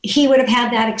 He would have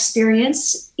had that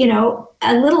experience, a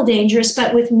little dangerous,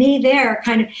 but with me there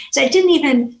so I didn't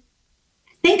even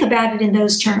think about it in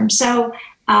those terms. So,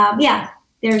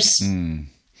 there's...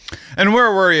 And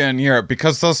where were you in Europe?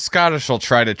 Because those Scottish will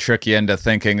try to trick you into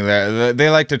thinking that they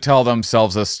like to tell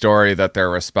themselves a story that they're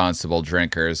responsible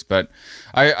drinkers. But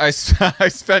I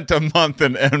spent a month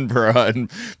in Edinburgh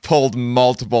and pulled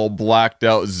multiple blacked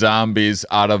out zombies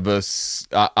out of the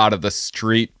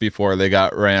street before they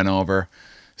got ran over.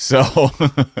 So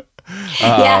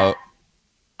I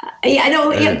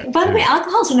know. By the way,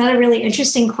 alcohol is another really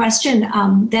interesting question.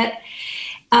 That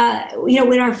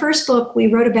in our first book we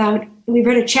wrote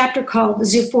a chapter called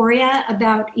Zoophoria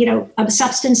about,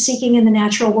 substance seeking in the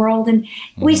natural world. And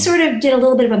we sort of did a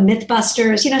little bit of a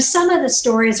Mythbusters. Some of the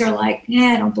stories are like,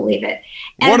 I don't believe it.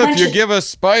 And what if you give a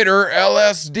spider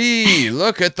LSD?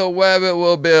 Look at the web it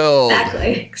will build.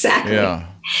 Exactly. Yeah.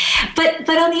 But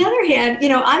on the other hand,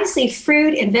 obviously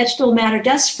fruit and vegetable matter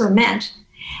does ferment.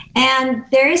 And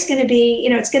there is going to be,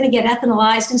 it's going to get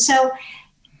ethanolized. And so,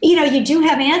 you do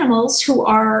have animals who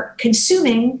are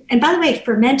consuming, and by the way,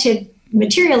 fermented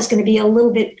material is going to be a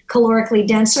little bit calorically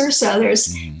denser, so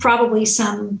there's probably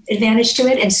some advantage to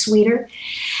it, and sweeter.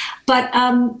 But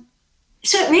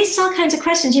so it raises all kinds of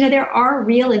questions. There are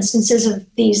real instances of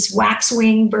these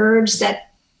waxwing birds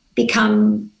that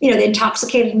become, they're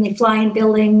intoxicated and they fly in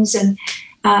buildings and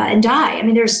die. I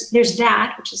mean, there's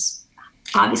that, which is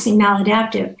obviously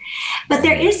maladaptive. But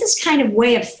there is this kind of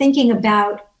way of thinking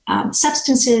about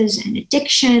substances and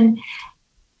addiction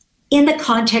in the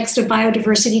context of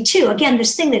biodiversity too. Again,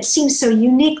 this thing that seems so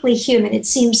uniquely human, it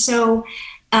seems so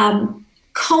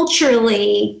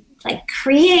culturally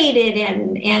created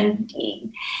and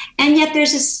yet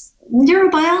there's this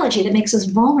neurobiology that makes us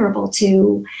vulnerable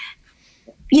to,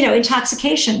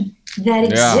 intoxication that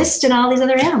exists in all these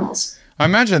other animals. I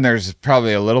imagine there's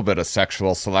probably a little bit of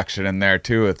sexual selection in there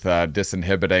too, with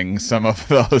disinhibiting some of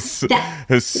those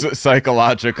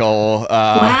psychological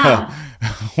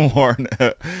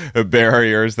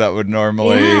barriers that would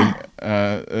normally.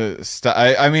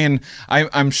 I mean,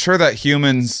 I'm sure that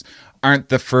humans aren't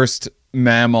the first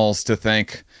mammals to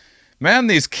think, man,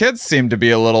 these kids seem to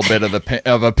be a little bit of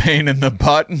a pain in the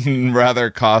butt and rather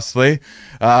costly.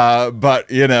 But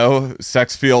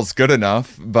sex feels good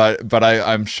enough. But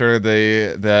I'm sure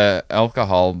the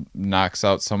alcohol knocks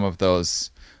out some of those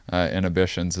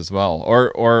inhibitions as well,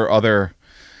 or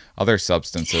other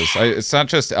substances. It's not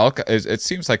just alcohol. It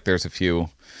seems like there's a few.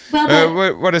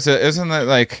 Well, what is it? Isn't it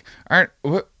like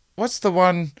what's the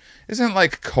one? Isn't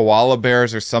like koala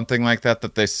bears or something like that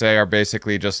they say are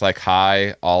basically just like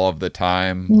high all of the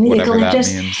time, whatever that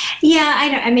means. Yeah, I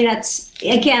know. I mean, that's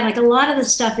again like a lot of the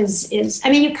stuff is. I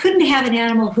mean, you couldn't have an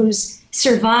animal who's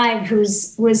survived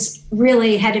was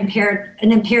really had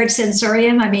an impaired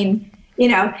sensorium. I mean,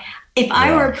 if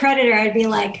I were a predator, I'd be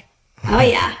like, oh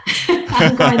yeah,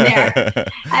 I'm going there.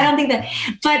 I don't think that,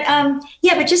 but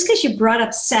but just because you brought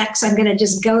up sex, I'm going to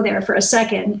just go there for a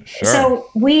second. Sure. So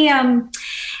we,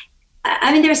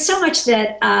 I mean, there's so much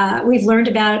that we've learned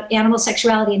about animal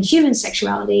sexuality and human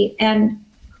sexuality, and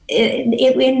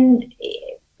in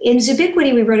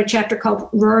Zubiquity, we wrote a chapter called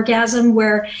Roorgasm,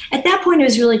 where at that point it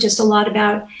was really just a lot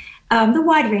about the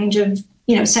wide range of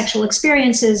sexual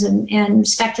experiences and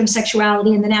spectrum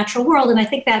sexuality in the natural world, and I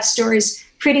think that story's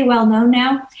pretty well known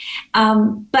now,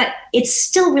 but it's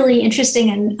still really interesting,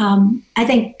 and I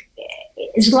think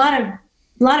there's a lot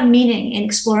of meaning in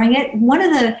exploring it. One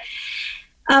of the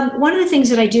things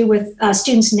that I do with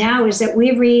students now is that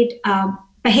we read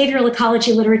behavioral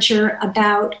ecology literature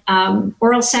about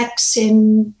oral sex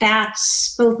in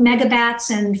bats, both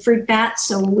megabats and fruit bats.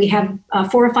 So we have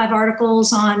 4 or 5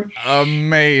 articles on.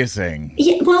 Amazing.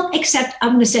 Yeah, well, except I'm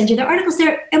going to send you the articles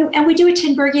there, and we do a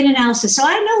Tinbergian analysis. So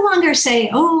I no longer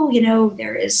say,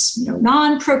 there is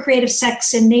non-procreative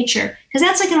sex in nature, because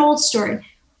that's like an old story.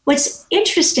 What's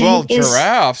interesting is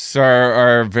giraffes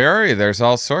are there's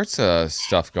all sorts of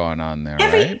stuff going on there,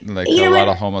 right? Like a lot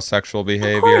of homosexual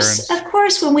behavior. Of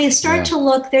course, when we start to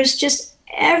look, there's just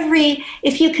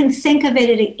if you can think of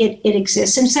it, it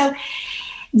exists. And so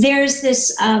there's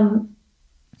this,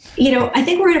 I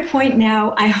think we're at a point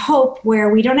now, I hope, where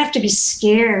we don't have to be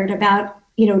scared about,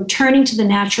 turning to the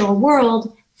natural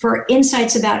world for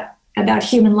insights about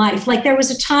human life. Like there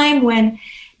was a time when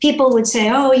people would say,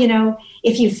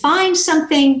 if you find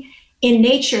something in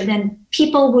nature, then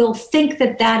people will think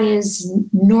that is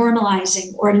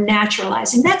normalizing or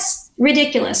naturalizing. That's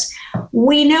ridiculous.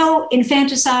 We know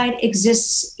infanticide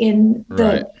exists in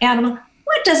the animal.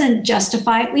 What doesn't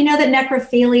justify it? We know that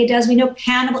necrophilia does. We know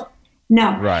cannibal.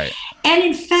 No. Right. And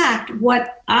in fact,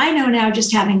 what I know now,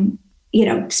 just having,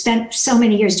 spent so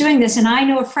many years doing this, and I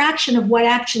know a fraction of what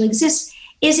actually exists,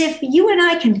 is if you and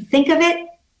I can think of it,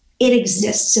 it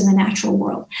exists in the natural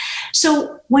world.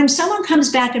 So when someone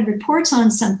comes back and reports on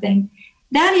something,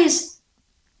 that is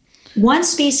one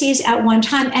species at one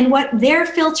time and what their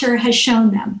filter has shown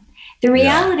them. The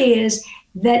reality is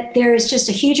that there is just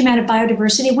a huge amount of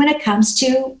biodiversity when it comes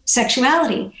to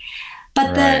sexuality.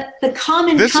 But the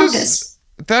common compass...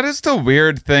 That is the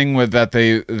weird thing with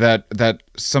that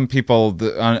some people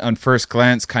on first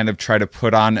glance kind of try to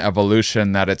put on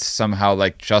evolution, that it's somehow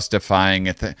like justifying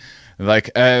it.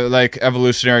 Like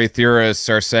evolutionary theorists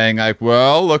are saying, like,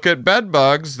 well, look at bed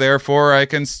bugs, therefore I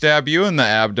can stab you in the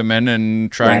abdomen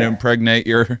and try to impregnate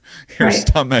your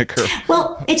stomach.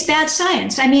 Well, it's bad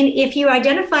science. I mean, if you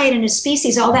identify it in a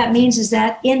species, all that means is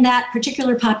that in that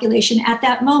particular population at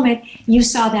that moment, you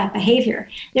saw that behavior.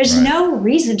 There's no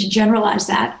reason to generalize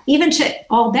that, even to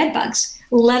all bed bugs,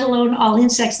 let alone all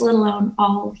insects, let alone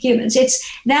all humans.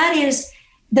 That is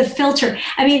the filter.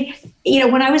 I mean,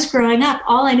 when I was growing up,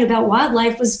 all I knew about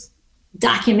wildlife was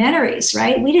documentaries,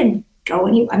 right? We didn't go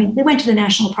we went to the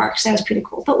national parks. That was pretty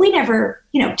cool. But we never,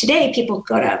 today people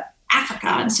go to Africa.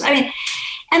 And so, and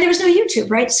there was no YouTube,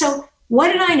 right? So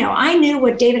what did I know? I knew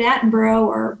what David Attenborough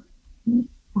or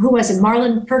who was it,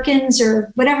 Marlon Perkins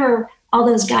or whatever all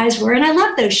those guys were. And I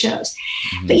loved those shows.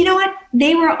 Mm-hmm. But you know what?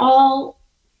 They were all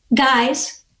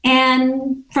guys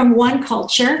and from one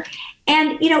culture.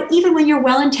 And, even when you're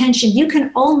well-intentioned, you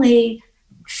can only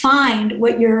find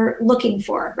what you're looking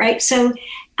for, right? So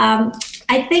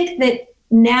I think that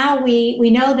now we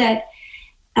know that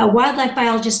wildlife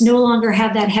biologists no longer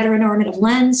have that heteronormative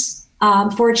lens,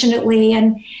 fortunately,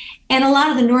 and a lot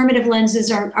of the normative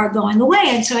lenses are going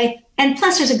away. And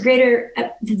plus there's a greater,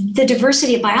 the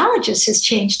diversity of biologists has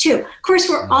changed too. Of course,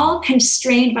 we're all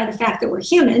constrained by the fact that we're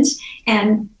humans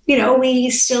and, we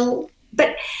still...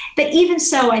 But even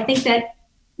so, I think that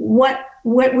what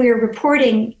we're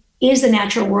reporting is the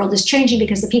natural world is changing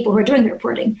because the people who are doing the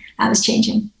reporting is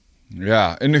changing.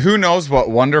 Yeah, and who knows what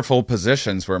wonderful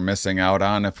positions we're missing out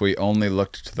on if we only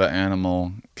looked to the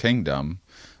animal kingdom.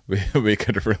 we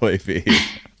could really be.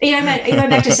 Are you going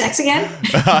back to sex again?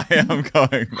 I am going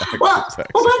back to sex.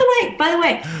 Well, by the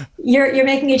way, you're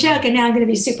making a joke, and now I'm going to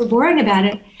be super boring about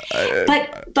it.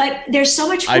 But there's so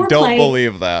much foreplay. I don't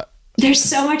believe that. There's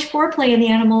so much foreplay in the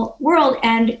animal world,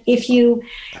 and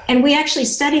we actually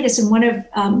study this in one of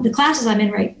the classes that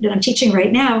I'm teaching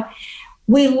right now.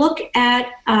 We look at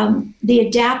the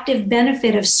adaptive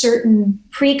benefit of certain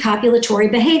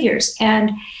pre-copulatory behaviors,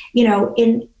 and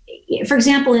for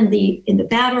example, in the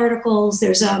BAT articles, there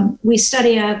was a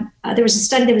study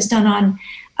that was done on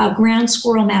ground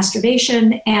squirrel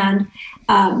masturbation, and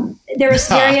there was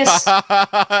various.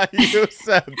 You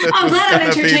said this I'm glad I'm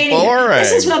entertaining.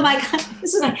 This is what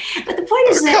But the point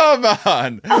is that. Come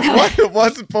on. Okay.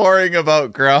 What's boring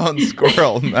about ground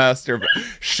squirrel masturbation?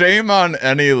 Shame on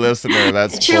any listener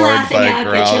that's bored by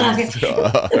ground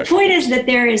squirrel. The point is that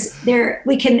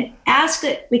we can ask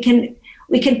it. We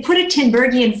can put a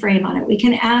Tinbergian frame on it. We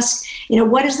can ask,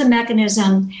 what is the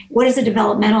mechanism? What is the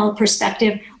developmental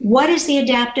perspective? What is the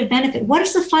adaptive benefit? What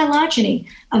is the phylogeny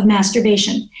of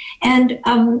masturbation? And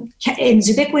in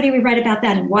Zoobiquity, we write about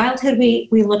that. In Wildhood, we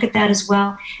look at that as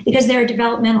well, because there are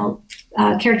developmental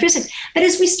characteristics. But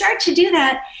as we start to do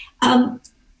that,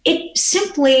 it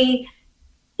simply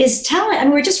is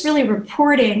we're just really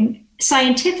reporting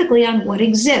scientifically on what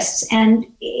exists. And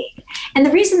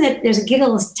the reason that there's a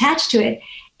giggle attached to it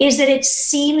is that it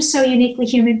seems so uniquely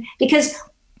human, because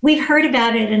we've heard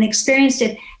about it and experienced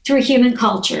it through human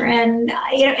culture. And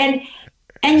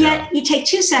yet you take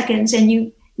 2 seconds and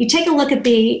you take a look at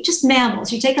just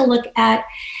mammals. You take a look at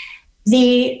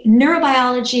the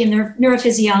neurobiology and the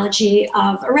neurophysiology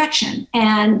of erection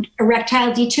and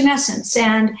erectile detumescence,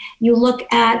 and you look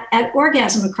at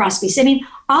orgasm across species. I mean,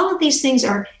 all of these things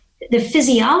are the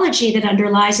physiology that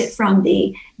underlies it, from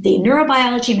the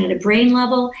neurobiology at a brain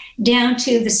level down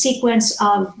to the sequence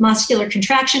of muscular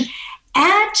contraction.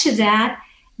 Add to that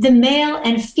the male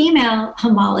and female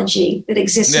homology that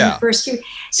exists in the first few.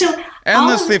 So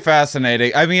endlessly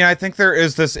fascinating. I mean, I think there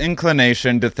is this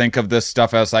inclination to think of this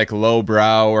stuff as like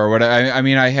lowbrow or whatever. I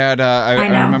mean, I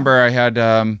remember I had,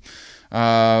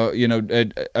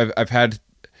 I've had.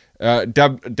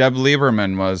 Deb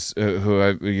Lieberman was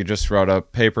who you just wrote a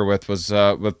paper with, was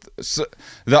with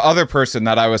the other person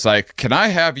that I was like, can I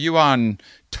have you on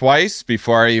twice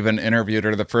before I even interviewed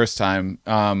her the first time,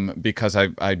 because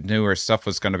I knew her stuff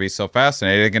was going to be so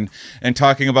fascinating, and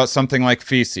talking about something like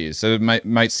feces. So it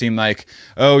might seem like,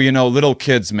 little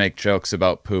kids make jokes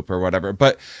about poop or whatever,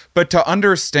 but to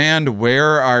understand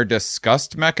where our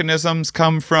disgust mechanisms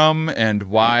come from and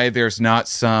why there's not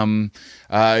some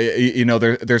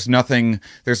there's nothing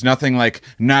like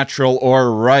natural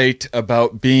or right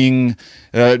about being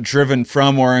driven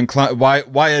from or inclined.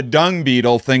 Why a dung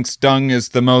beetle thinks dung is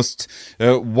the most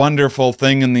wonderful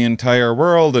thing in the entire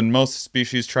world, and most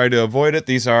species try to avoid it.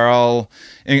 These are all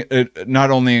not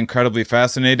only incredibly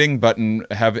fascinating, but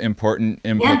have important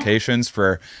implications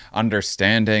for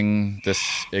understanding this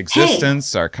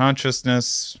existence, our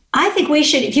consciousness. I think we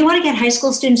should, if you want to get high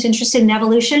school students interested in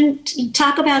evolution,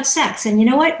 talk about sex. And you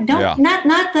know what? We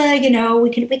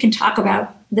can talk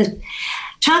about the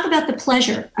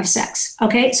pleasure of sex.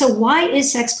 Okay, so why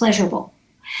is sex pleasurable?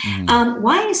 Mm-hmm.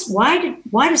 Why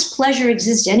does pleasure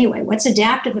exist anyway? What's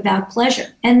adaptive about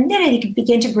pleasure? And then you can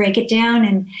begin to break it down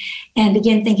and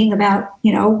begin thinking about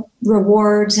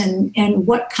rewards and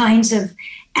what kinds of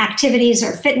activities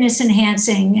are fitness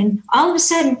enhancing. And all of a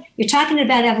sudden, you're talking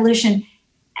about evolution.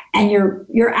 And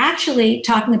you're actually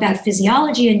talking about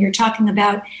physiology, and you're talking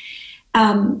about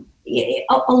a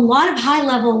lot of high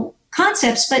level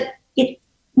concepts. But it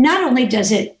not only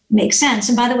does it make sense.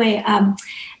 And by the way,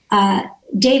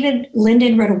 David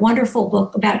Linden wrote a wonderful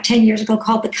book about 10 years ago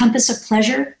called The Compass of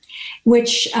Pleasure,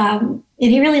 which and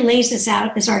he really lays this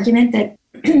out, this argument that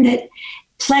that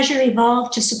pleasure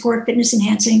evolved to support fitness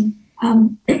enhancing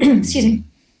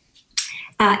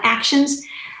actions,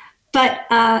 but.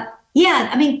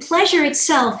 Pleasure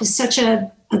itself is such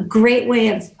a great way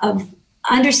of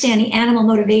understanding animal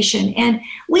motivation. And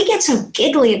we get so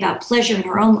giggly about pleasure in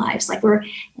our own lives, like we're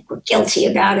guilty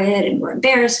about it and we're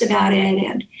embarrassed about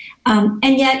it.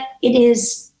 And yet it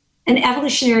is an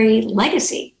evolutionary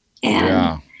legacy.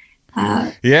 And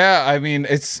I mean,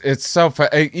 it's so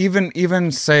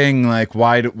even saying like,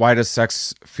 why does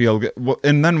sex feel good?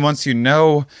 And then once you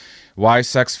know why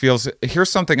sex feels, here's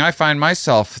something I find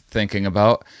myself thinking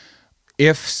about.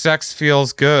 If sex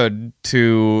feels good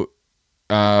to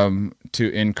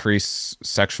increase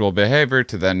sexual behavior,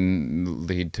 to then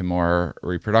lead to more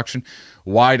reproduction,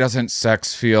 why doesn't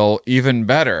sex feel even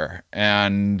better?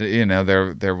 And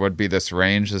there would be this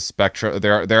range, this spectrum.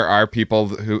 There are people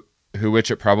who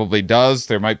which it probably does.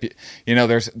 There might be,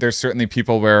 there's certainly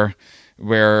people where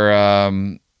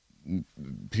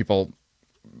people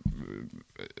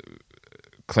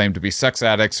claim to be sex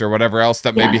addicts or whatever else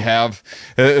that maybe have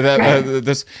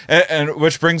this, and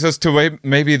which brings us to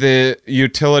maybe the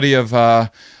utility of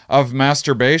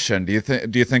masturbation. Do you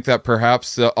think that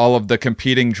perhaps all of the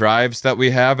competing drives that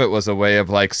we have, it was a way of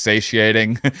like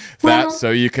satiating that,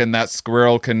 so that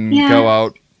squirrel can go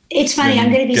out? It's funny.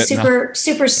 I'm going to be super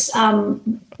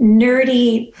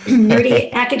nerdy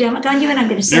academic on you, and I'm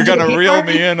going to send you're going to reel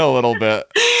me in a little bit,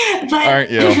 but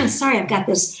aren't you? Sorry, I've got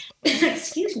this.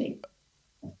 Excuse me.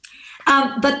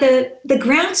 But the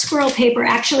ground squirrel paper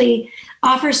actually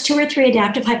offers 2 or 3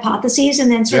 adaptive hypotheses,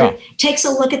 and then sort of takes a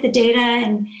look at the data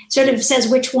and sort of says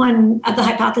which one of the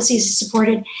hypotheses is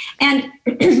supported. And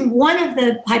one of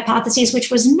the hypotheses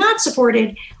which was not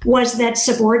supported was that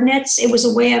subordinates, it was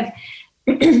a way of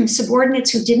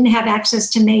subordinates who didn't have access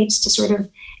to mates to sort of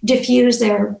diffuse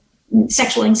their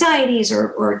sexual anxieties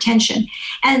or tension.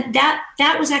 And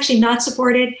that was actually not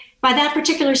supported by that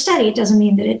particular study. It doesn't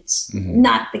mean that it's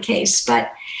not the case,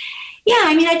 but yeah,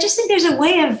 I mean, I just think there's a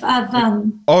way of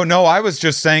Oh no, I was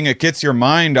just saying it gets your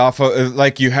mind off of,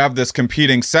 like, you have this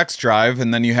competing sex drive,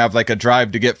 and then you have like a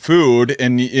drive to get food,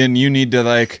 and you need to,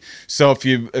 like, so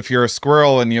if you're a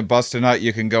squirrel and you bust a nut,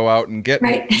 you can go out and get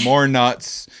more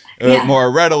nuts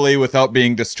more readily without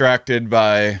being distracted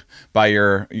by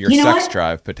your sex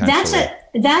drive potentially.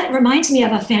 That reminds me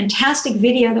of a fantastic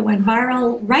video that went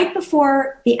viral right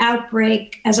before the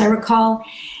outbreak, as I recall,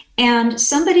 and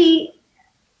somebody,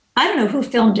 I don't know who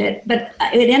filmed it, but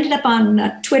it ended up on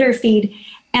a Twitter feed,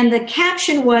 and the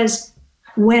caption was,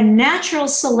 "When natural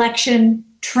selection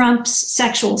trumps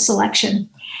sexual selection."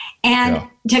 And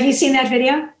have you seen that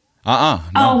video? No.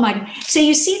 Oh my God. So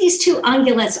you see these 2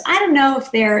 ungulates. I don't know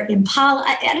if they're impala.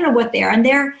 I don't know what they are. And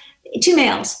they're 2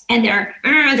 males, and they're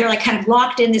like kind of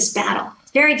locked in this battle.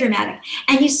 It's very dramatic.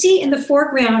 And you see in the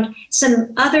foreground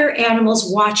some other animals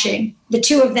watching, the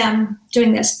 2 of them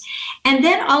doing this. And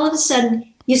then all of a sudden,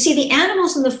 you see the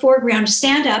animals in the foreground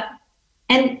stand up,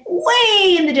 and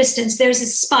way in the distance, there's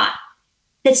this spot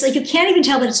that's like, you can't even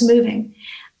tell that it's moving.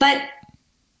 But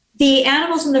the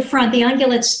animals in the front, the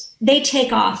ungulates, they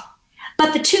take off.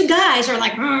 But the 2 guys are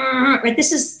like, right?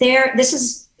 This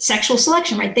is sexual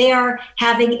selection, right? They are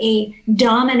having a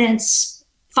dominance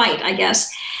fight, I guess.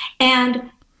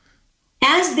 And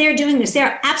as they're doing this,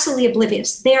 they're absolutely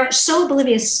oblivious. They are so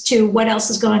oblivious to what else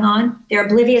is going on. They're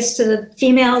oblivious to the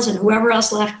females and whoever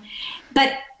else left.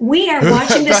 But we are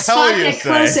watching the spot get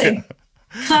closing.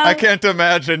 I can't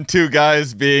imagine 2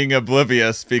 guys being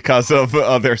oblivious because of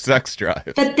their sex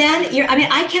drive. But then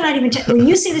I cannot even when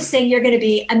you see this thing, you're going to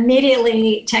be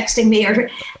immediately texting me,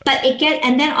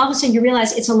 and then all of a sudden you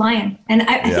realize it's a lion, and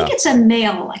I think it's a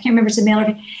male. I can't remember if it's a male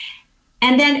or,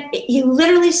 and then you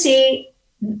literally see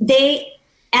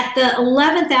at the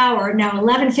 11th hour, now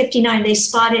 11:59, they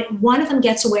spot it. One of them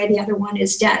gets away, the other one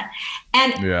is dead,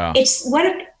 and it's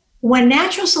when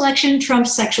natural selection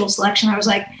trumps sexual selection. I was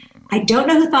like, I don't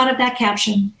know who thought of that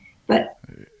caption, but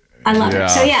I love it.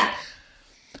 So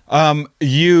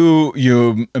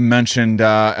you mentioned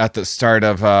at the start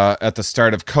of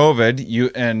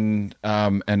COVID, and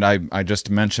I just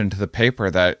mentioned the paper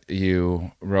that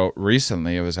you wrote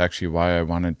recently. It was actually why I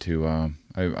wanted to.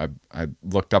 I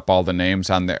looked up all the names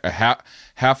on there.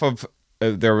 Half of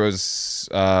there was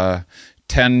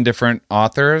 10 different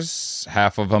authors.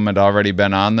 Half of them had already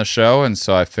been on the show, and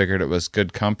so I figured it was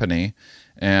good company.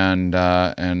 And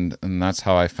that's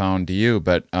how I found you.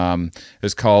 But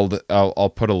it's called. I'll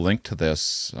put a link to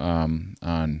this on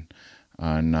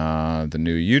the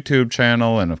new YouTube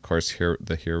channel, and of course Here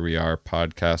We Are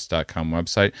podcast.com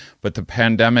website. But the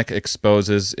pandemic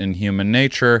exposes in human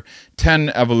nature 10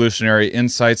 evolutionary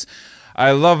insights.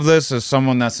 I love this as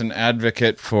someone that's an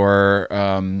advocate for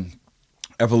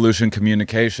evolution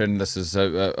communication. This is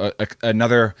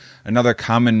another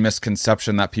common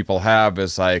misconception that people have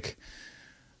is like,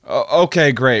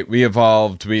 okay, great. We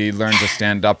evolved. We learned to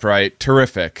stand upright.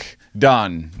 Terrific.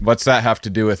 Done. What's that have to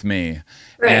do with me?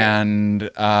 Right. And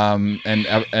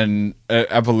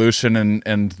evolution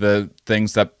and the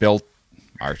things that built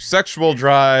our sexual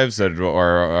drives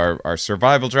or our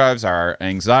survival drives, our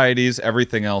anxieties,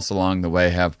 everything else along the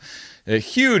way have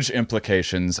huge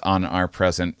implications on our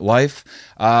present life.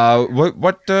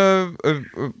 With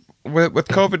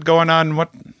COVID going on,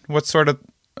 what sort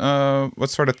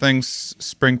of things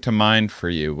spring to mind for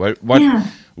you?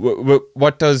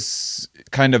 What does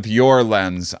kind of your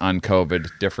lens on COVID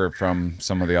differ from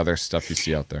some of the other stuff you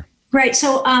see out there? Right.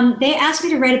 So they asked me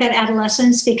to write about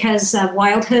adolescence because of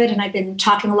Wildhood, and I've been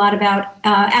talking a lot about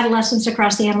adolescence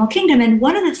across the animal kingdom. And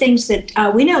one of the things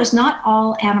that we know is not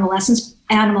all animal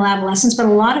adolescents, but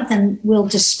a lot of them will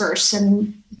disperse.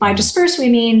 And by disperse, we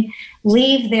mean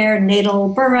leave their natal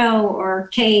burrow or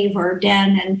cave or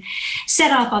den and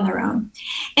set off on their own.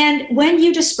 And when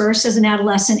you disperse as an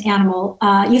adolescent animal,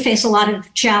 you face a lot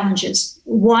of challenges.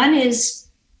 One is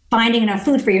finding enough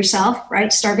food for yourself,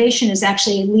 right? Starvation is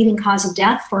actually a leading cause of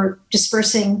death for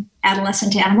dispersing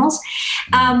adolescent animals.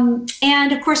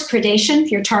 And of course, predation,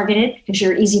 you're targeted because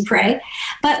you're easy prey.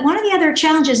 But one of the other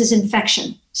challenges is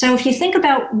infection. So if you think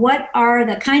about what are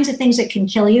the kinds of things that can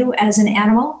kill you as an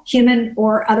animal, human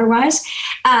or otherwise,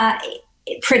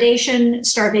 predation,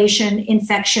 starvation,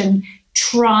 infection,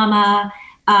 trauma,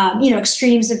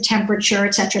 extremes of temperature,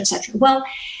 et cetera, et cetera. Well,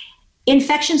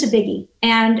 infection's a biggie.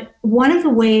 And one of the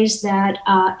ways that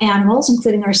animals,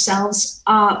 including ourselves,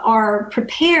 are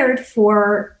prepared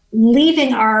for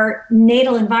leaving our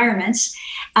natal environments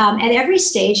at every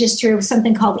stage is through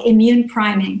something called immune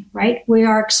priming, right? We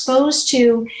are exposed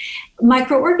to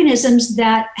microorganisms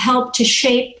that help to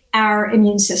shape our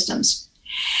immune systems.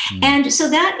 And so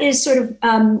that is sort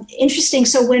of interesting.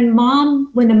 So when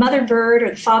the mother bird or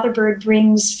the father bird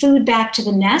brings food back to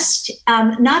the nest,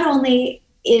 not only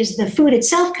is the food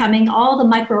itself coming, all the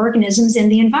microorganisms in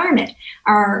the environment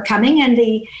are coming, and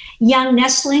the young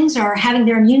nestlings are having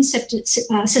their immune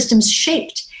systems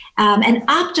shaped and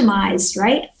optimized,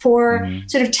 right, for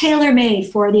sort of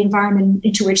tailor-made for the environment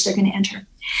into which they're going to enter.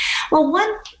 Well,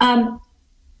 one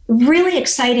really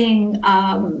exciting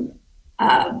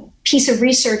piece of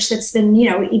research that's been,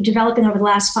 developing over the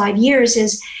last 5 years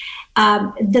is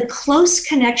the close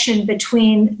connection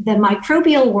between the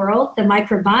microbial world, the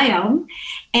microbiome,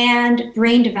 and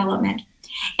brain development.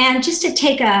 And just to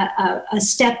take a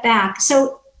step back,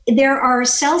 so there are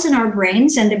cells in our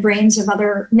brains and the brains of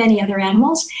many other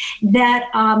animals that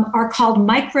are called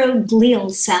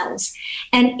microglial cells.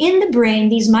 And in the brain,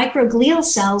 these microglial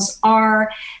cells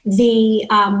are the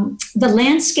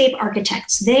landscape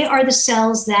architects. They are the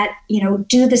cells that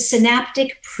do the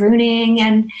synaptic pruning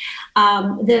and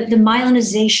the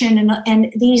myelinization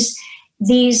and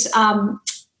these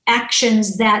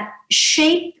actions that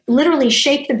literally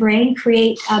shape the brain,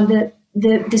 create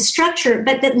the structure,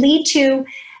 but that lead to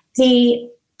the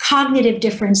cognitive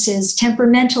differences,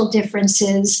 temperamental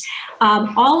differences,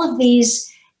 all of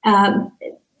these, all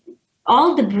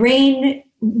of the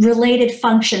brain-related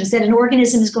functions that an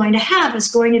organism is going to have is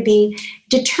going to be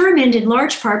determined in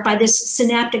large part by this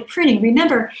synaptic pruning.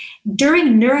 Remember,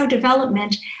 during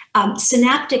neurodevelopment,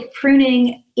 synaptic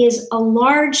pruning is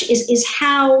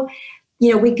how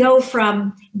we go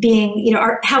from being,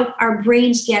 how our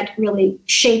brains get really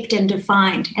shaped and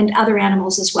defined, and other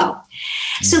animals as well.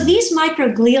 Mm-hmm. So these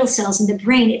microglial cells in the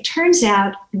brain, it turns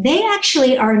out they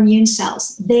actually are immune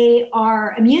cells. They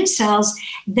are immune cells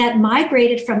that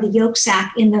migrated from the yolk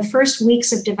sac in the first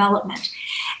weeks of development.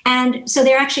 And so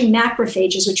they're actually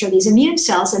macrophages, which are these immune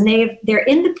cells, and they're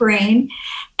in the brain,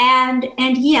 and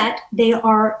yet they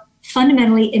are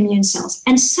fundamentally immune cells.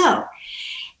 And so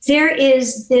there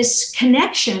is this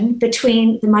connection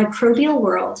between the microbial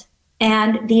world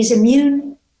and these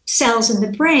immune cells in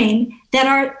the brain that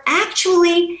are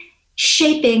actually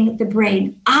shaping the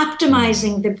brain,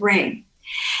 optimizing the brain.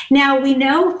 Now, we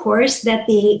know, of course, that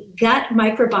the gut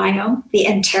microbiome, the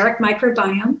enteric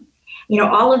microbiome,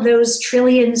 all of those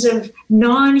trillions of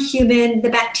non-human, the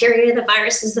bacteria, the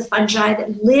viruses, the fungi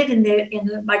that live in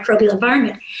the microbial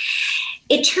environment,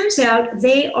 it turns out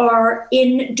they are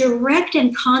in direct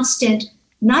and constant,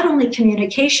 not only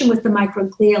communication with the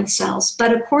microglial cells,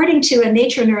 but according to a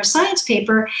Nature Neuroscience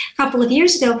paper a couple of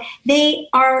years ago, they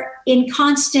are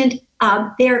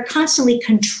they are constantly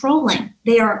controlling,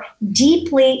 they are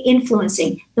deeply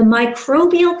influencing the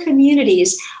microbial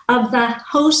communities of the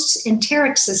host's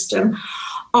enteric system,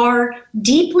 are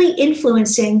deeply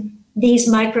influencing these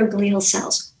microglial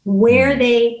cells, where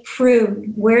they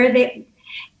prune,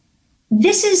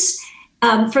 This is,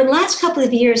 for the last couple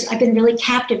of years, I've been really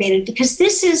captivated because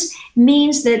this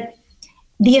means that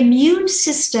the immune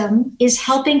system is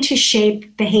helping to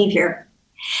shape behavior.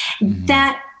 Mm-hmm.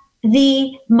 That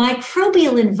the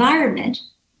microbial environment,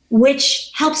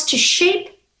 which helps to shape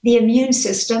the immune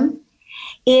system,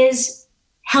 is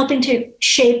helping to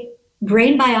shape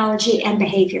brain biology and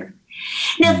behavior.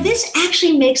 Now, this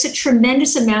actually makes a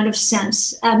tremendous amount of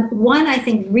sense. One, I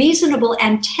think, reasonable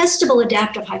and testable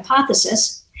adaptive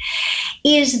hypothesis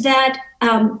is that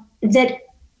that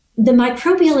the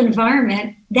microbial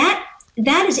environment,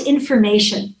 that is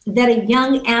information that a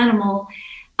young animal,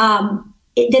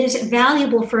 that is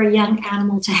valuable for a young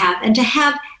animal to have, and to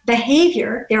have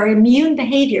behavior, there are immune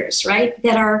behaviors, right,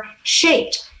 that are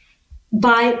shaped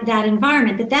by that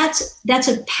environment. That's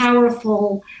a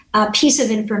powerful piece of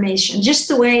information. Just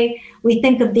the way we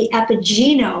think of the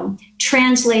epigenome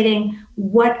translating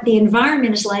what the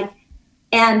environment is like,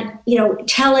 and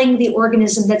telling the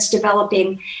organism that's developing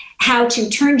how to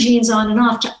turn genes on and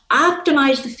off to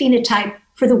optimize the phenotype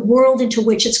for the world into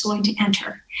which it's going to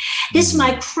enter. This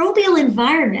microbial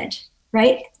environment,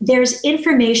 right? There's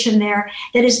information there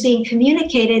that is being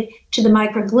communicated to the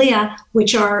microglia,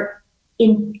 which are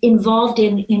involved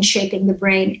in shaping the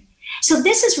brain. So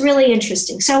this is really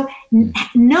interesting. So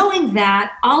knowing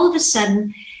that, all of a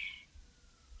sudden,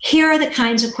 here are the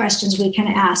kinds of questions we can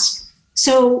ask.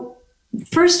 So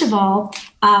first of all,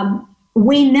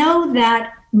 we know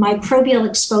that microbial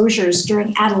exposures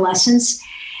during adolescence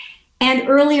and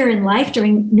earlier in life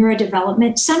during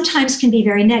neurodevelopment sometimes can be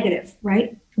very negative,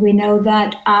 right? We know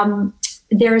that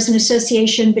there is an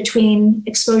association between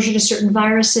exposure to certain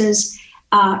viruses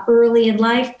early in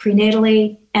life,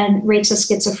 prenatally, and rates of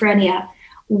schizophrenia.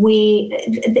 We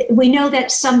know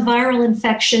that some viral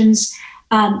infections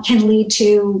can lead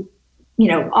to,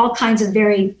 all kinds of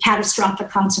very catastrophic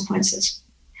consequences.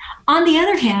 On the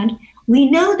other hand, we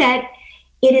know that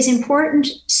it is important,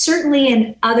 certainly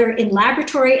in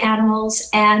laboratory animals,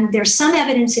 and there's some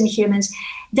evidence in humans,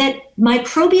 that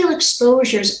microbial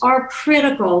exposures are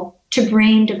critical to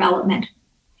brain development.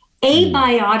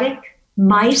 Abiotic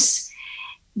mice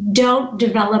don't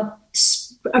develop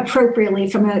appropriately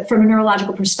from a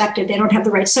neurological perspective. They don't have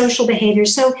the right social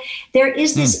behaviors. So there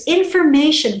is this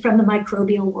information from the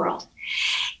microbial world.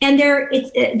 And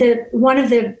one of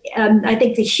the I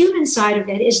think the human side of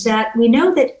it is that we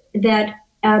know that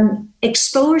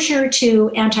exposure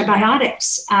to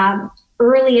antibiotics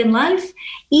early in life,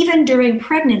 even during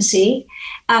pregnancy,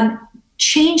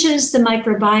 changes the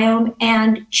microbiome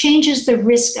and changes the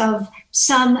risk of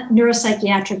some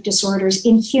neuropsychiatric disorders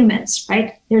in humans,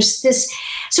 right? There's this,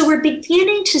 so we're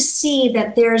beginning to see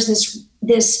that there's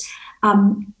this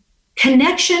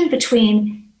connection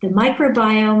between the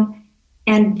microbiome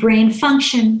and brain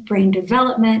function, brain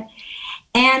development.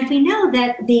 And we know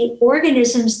that the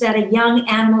organisms that a young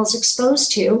animal is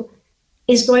exposed to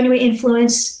is going to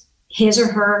influence his or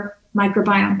her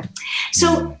microbiome.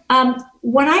 So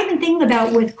what I've been thinking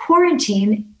about with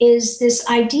quarantine is this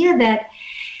idea that,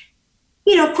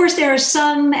 of course, there are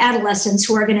some adolescents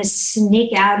who are going to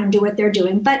sneak out and do what they're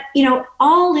doing. But,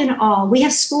 all in all, we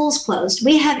have schools closed.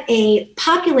 We have a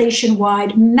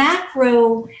population-wide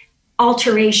macro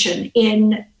alteration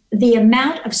in the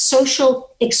amount of social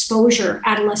exposure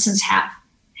adolescents have.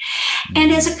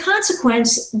 And as a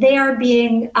consequence, they are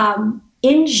being,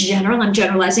 in general, I'm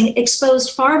generalizing,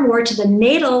 exposed far more to the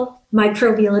natal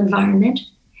microbial environment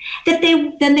than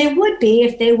they would be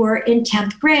if they were in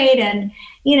 10th grade and,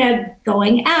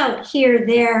 going out here,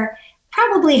 there,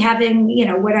 probably having,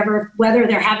 whether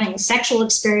they're having sexual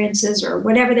experiences or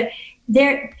whatever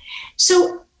they're.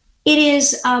 So it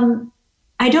is,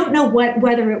 I don't know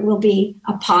whether it will be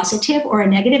a positive or a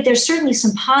negative. There's certainly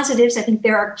some positives. I think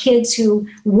there are kids who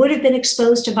would have been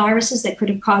exposed to viruses that could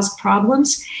have caused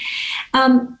problems.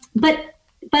 But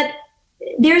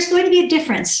there's going to be a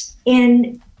difference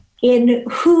in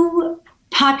who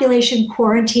population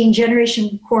quarantine,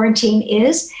 generation quarantine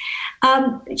is,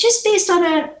 just based on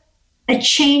a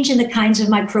change in the kinds of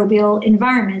microbial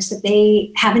environments that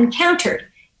they have encountered.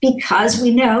 Because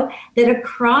we know that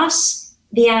across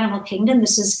the animal kingdom,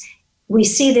 we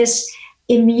see this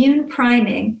immune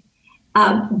priming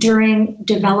during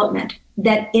development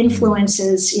that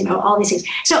influences, all these things.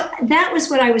 So that was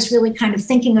what I was really kind of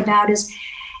thinking about is,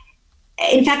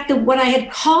 in fact, what I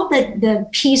had called the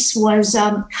piece was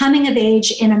coming of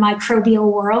age in a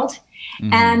microbial world.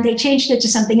 Mm-hmm. And they changed it to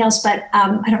something else, but I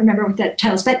don't remember what that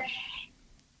title is. But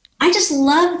I just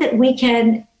love that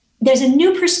there's a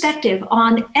new perspective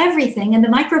on everything. And the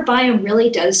microbiome really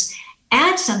does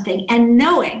add something. And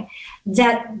knowing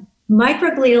that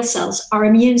microglial cells are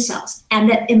immune cells, and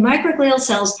that in microglial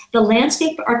cells, the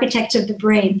landscape architects of the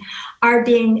brain are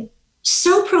being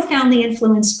so profoundly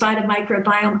influenced by the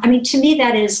microbiome. I mean, to me,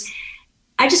 that is,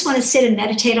 I just want to sit and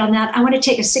meditate on that. I want to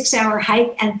take a 6-hour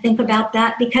hike and think about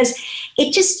that, because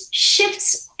it just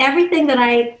shifts everything that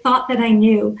I thought that I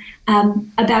knew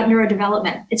about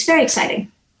neurodevelopment. It's very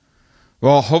exciting.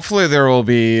 Well, hopefully there will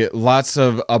be lots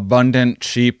of abundant,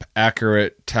 cheap,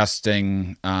 accurate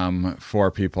testing for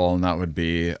people, and that would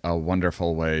be a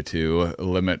wonderful way to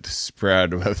limit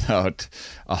spread without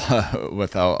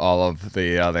all of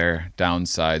the other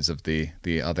downsides of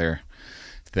the other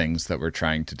things that we're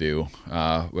trying to do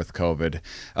with COVID.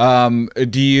 I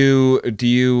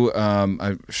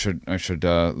should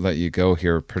let you go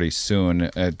here pretty soon.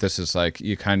 This is like,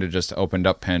 you kind of just opened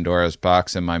up Pandora's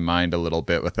box in my mind a little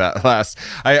bit with that last.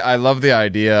 I love the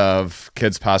idea of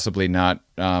kids possibly not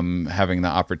having the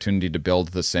opportunity to build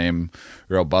the same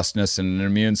robustness in an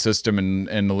immune system,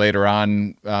 and later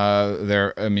on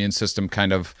their immune system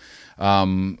kind of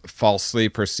falsely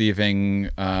perceiving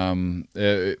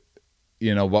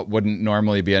what wouldn't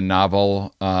normally be a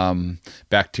novel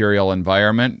bacterial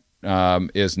environment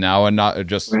is now not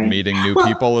just meeting new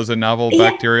people as a novel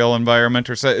bacterial environment,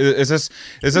 or so. Is this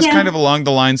kind of along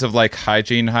the lines of like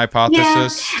hygiene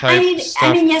hypothesis type stuff?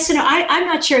 I mean, yes and no. I'm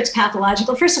not sure it's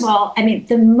pathological. First of all, I mean,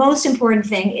 the most important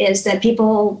thing is that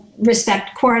people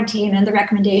respect quarantine and the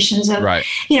recommendations of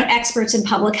experts in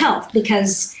public health,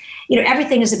 because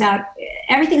everything is about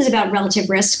relative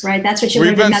risk, right? That's what you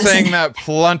learn in medicine. We've been saying that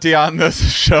plenty on this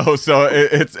show, so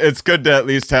it's good to at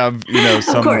least have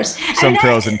some pros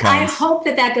and cons. I hope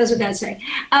that goes without saying.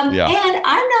 And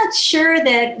I'm not sure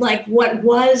that like what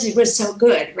was so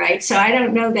good, right? So I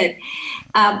don't know that.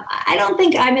 I don't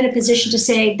think I'm in a position to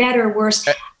say better, worse,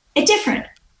 different.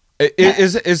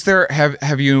 Is there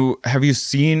have you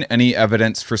seen any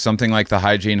evidence for something like the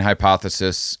hygiene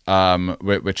hypothesis,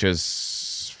 which is,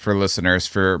 for listeners,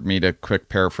 for me to quick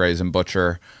paraphrase and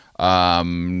butcher,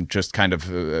 just kind of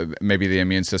maybe the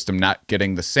immune system not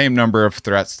getting the same number of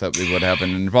threats that we would have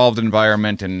in an involved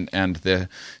environment, and the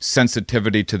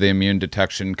sensitivity to the immune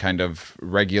detection kind of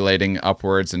regulating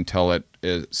upwards until it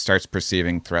starts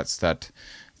perceiving threats that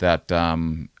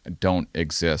don't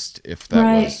exist, if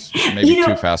that was maybe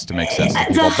too fast to make sense to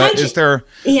people. But is there,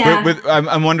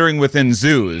 I'm wondering within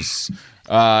zoos,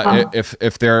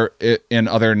 if they're in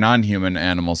other non-human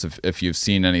animals, if you've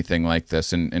seen anything like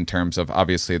this in terms of,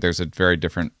 obviously there's a very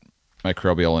different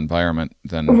microbial environment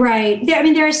than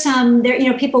there are some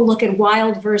people look at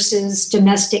wild versus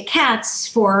domestic cats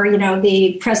for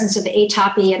the presence of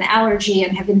atopy and allergy,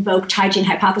 and have invoked hygiene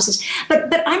hypothesis,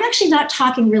 but I'm actually not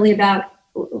talking really about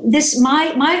this.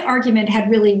 My argument had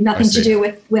really nothing to do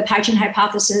with hygiene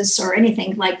hypothesis or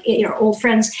anything like old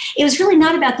friends. It was really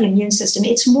not about the immune system.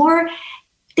 It's more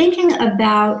thinking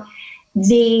about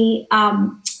the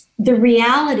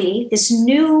reality, this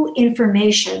new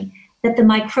information that the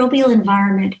microbial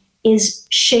environment is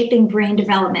shaping brain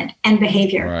development and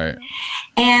behavior. Right.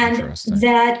 And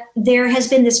that there has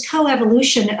been this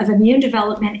coevolution of immune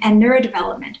development and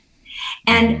neurodevelopment.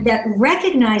 And that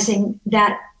recognizing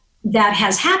that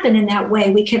has happened in that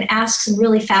way, we can ask some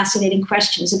really fascinating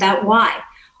questions about why.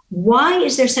 Why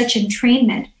is there such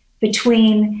entrainment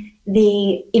between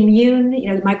the immune,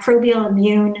 the microbial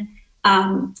immune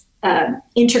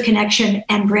interconnection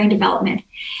and brain development?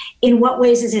 In what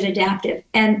ways is it adaptive?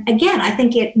 And again, I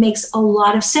think it makes a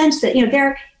lot of sense that,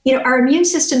 our immune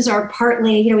systems are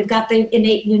partly, we've got the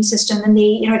innate immune system and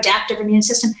the, adaptive immune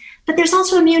system, but there's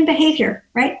also immune behavior,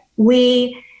 right?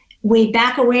 We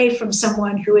back away from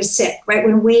someone who is sick, right?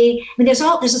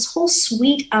 There's this whole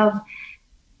suite of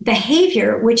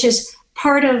behavior, which is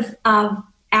part of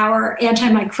our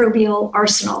antimicrobial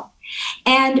arsenal.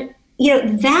 And,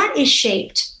 that is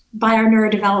shaped by our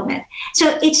neurodevelopment.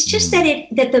 So it's just that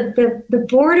the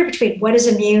border between what is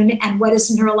immune and what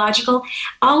is neurological,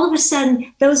 all of a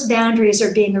sudden those boundaries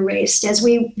are being erased as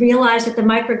we realize that the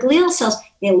microglial cells,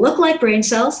 they look like brain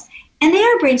cells, and they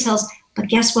are brain cells, but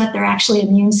guess what? They're actually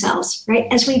immune cells, right?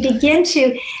 As we begin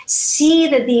to see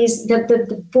that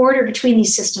the border between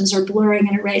these systems are blurring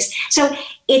and erased. So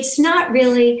it's not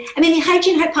really, the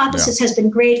hygiene hypothesis has been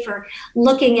great for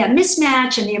looking at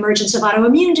mismatch and the emergence of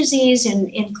autoimmune disease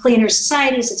in cleaner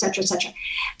societies, et cetera, et cetera.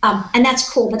 And that's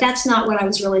cool, but that's not what I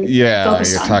was really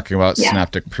focused on. You're talking about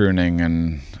synaptic pruning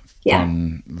and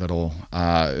fun little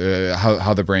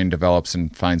how the brain develops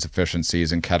and finds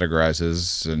efficiencies and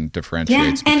categorizes and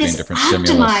differentiates between different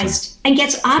stimulus and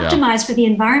gets optimized for the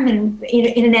environment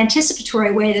in an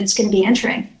anticipatory way that's going to be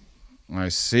entering. I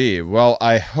see. Well,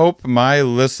 I hope my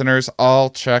listeners all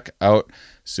check out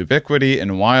Subiquity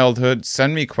and Wildhood.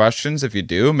 Send me questions if you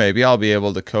do. Maybe I'll be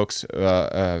able to coax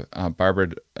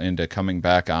Barbara into coming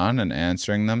back on and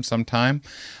answering them sometime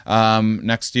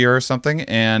next year or something.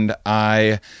 And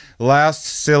last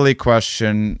silly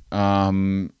question.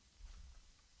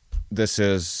 This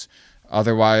is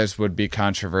otherwise would be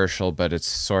controversial, but it's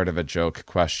sort of a joke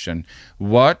question.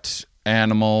 What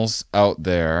animals out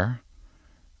there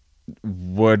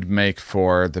would make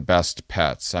for the best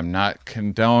pets. I'm not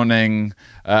condoning,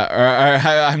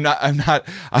 I'm not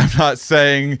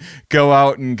saying go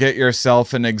out and get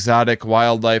yourself an exotic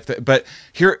wildlife. But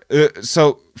here,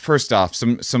 so first off,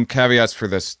 some caveats for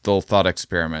this little thought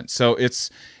experiment. So it's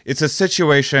a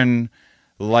situation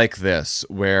like this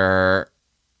where,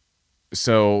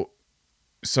 so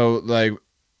like,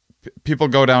 people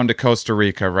go down to Costa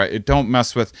Rica, right? Don't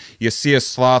mess with, you see a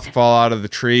sloth fall out of the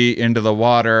tree into the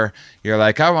water. You're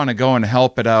like, I want to go and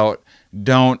help it out.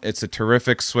 Don't. It's a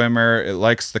terrific swimmer. It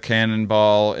likes the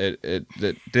cannonball. It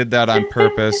did that on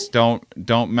purpose. Don't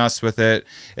mess with it.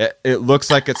 It looks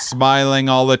like it's smiling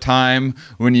all the time.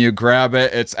 When you grab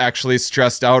it, it's actually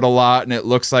stressed out a lot, and it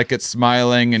looks like it's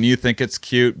smiling, and you think it's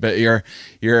cute, but you're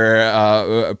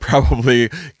probably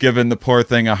giving the poor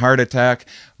thing a heart attack.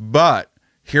 But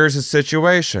here's a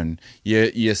situation.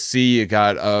 You see you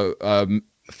got a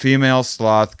female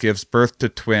sloth gives birth to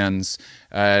twins.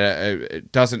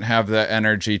 It doesn't have the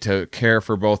energy to care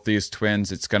for both these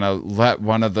twins. It's going to let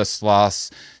one of the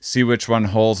sloths see which one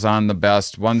holds on the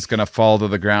best. One's going to fall to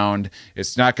the ground.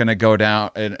 It's not going to go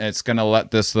down. And it's going to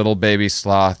let this little baby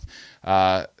sloth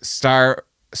starve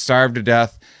to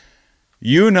death.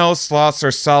 You know, sloths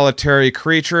are solitary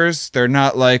creatures. They're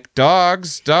not like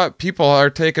dogs. People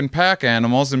are taking pack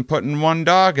animals and putting one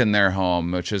dog in their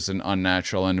home, which is an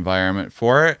unnatural environment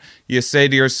for it. You say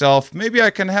to yourself, maybe I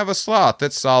can have a sloth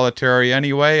that's solitary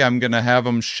anyway. I'm going to have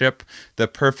them ship the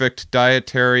perfect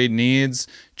dietary needs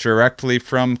directly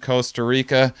from Costa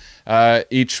Rica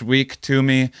each week to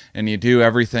me, and you do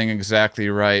everything exactly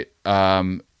right.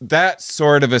 That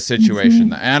sort of a situation.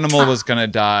 The animal was going to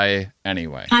die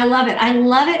anyway. I love it.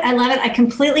 I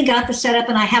completely got the setup,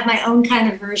 and I have my own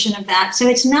kind of version of that. So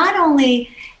it's not only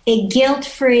a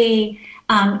guilt-free,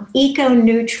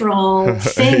 eco-neutral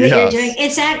thing that you're doing.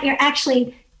 It's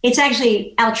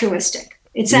actually altruistic.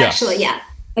 It's actually,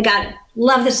 I got it.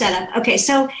 Love the setup. Okay,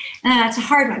 so it's a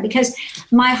hard one because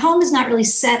my home is not really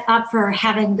set up for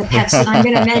having the pets that I'm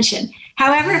going to mention.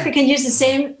 However, if we can use the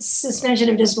same suspension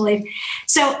of disbelief.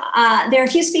 So there are a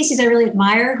few species I really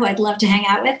admire who I'd love to hang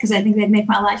out with because I think they'd make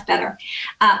my life better.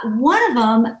 One of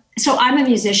them, so I'm a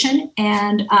musician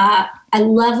and I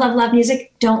love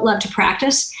music, don't love to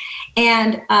practice.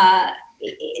 And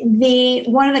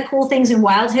one of the cool things in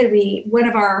Wildhood, one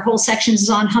of our whole sections is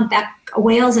on humpback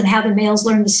whales and how the males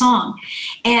learn the song.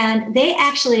 And they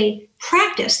actually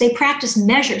practice. They practice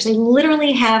measures. They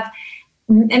literally have,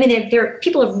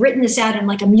 people have written this out in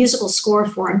like a musical score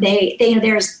form. They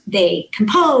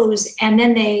compose and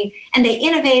then they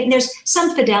innovate. And there's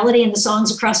some fidelity in the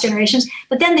songs across generations,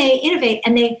 but then they innovate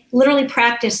and they literally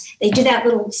practice. They do that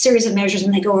little series of measures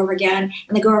and they go over again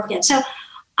and they go over again. So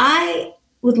I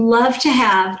would love to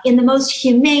have, in the most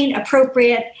humane,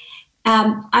 appropriate,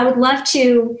 I would love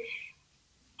to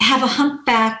have a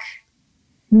humpback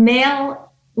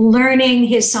male learning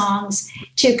his songs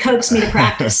to coax me to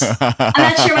practice. I'm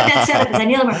not sure what that setup is. I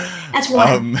need a little more. That's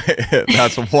one.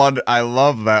 That's one. I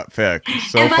love that pick.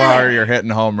 So far, you're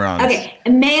hitting home runs. Okay,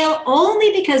 male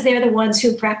only because they're the ones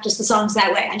who practice the songs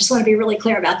that way. I just want to be really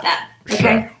clear about that.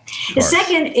 Okay. Sure. The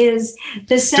second is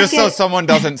just so someone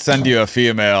doesn't send you a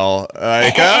female.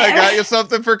 Like, I got you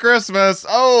something for Christmas.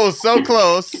 Oh, so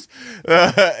close.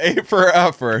 A for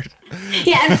effort.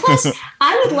 Yeah, and plus,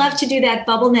 I would love to do that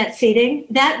bubble net feeding.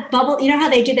 That bubble, you know how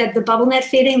they do that, the bubble net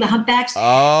feeding, the humpbacks?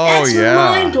 Oh, that's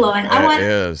mind blowing.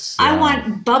 I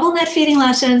want bubble net feeding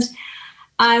lessons.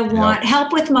 I want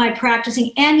help with my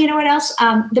practicing. And you know what else?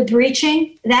 The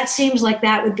breaching, that seems like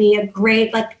that would be a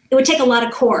great, like, it would take a lot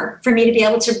of core for me to be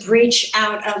able to breach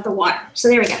out of the water. So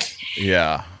there we go.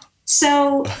 Yeah.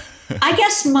 So I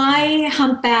guess my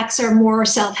humpbacks are more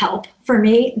self-help for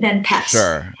me than pets.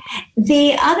 Sure.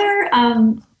 The other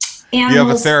animals. You have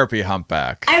a therapy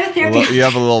humpback. I have a therapy. You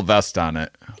have a little vest on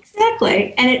it.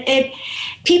 Exactly. And it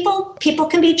people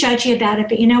can be judgy about it,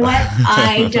 but you know what?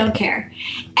 I don't care.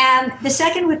 And the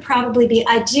second would probably be,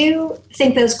 I do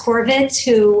think those corvids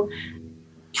who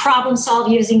problem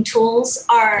solve using tools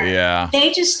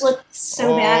they just look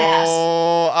so badass.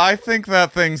 Oh, I think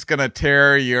that thing's gonna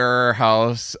tear your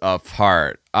house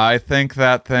apart. I think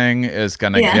that thing is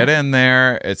gonna get in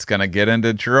there. It's gonna get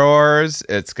into drawers.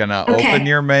 It's gonna open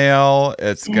your mail.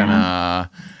 It's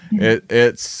gonna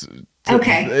it's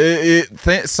okay.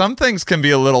 Some things can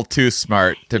be a little too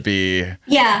smart to be.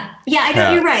 Yeah, I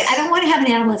know you're right. I don't want to have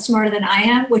an animal that's smarter than I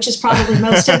am, which is probably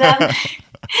most of them.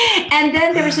 And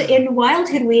then there was, in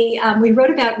Wildhood, we wrote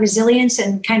about resilience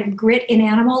and kind of grit in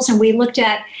animals, and we looked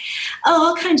at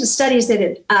all kinds of studies that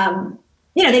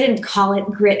they didn't call it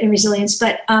grit and resilience,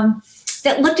 but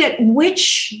that looked at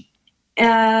which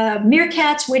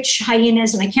meerkats, witch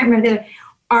hyenas, and I can't remember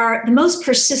are the most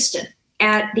persistent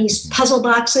at these puzzle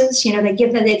boxes. They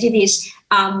do these.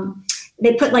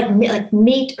 They put like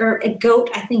meat or a goat,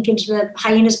 I think, into the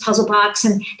hyena's puzzle box,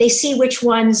 and they see which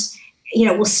ones,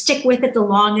 will stick with it the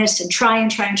longest and try.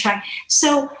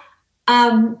 So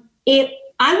I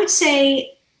would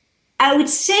say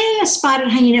a spotted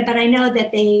hyena, but I know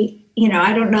that they,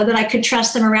 I don't know that I could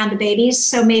trust them around the babies.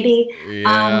 So maybe.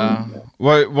 Yeah.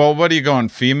 What are you going?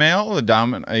 Female? The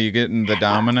dominant? Are you getting the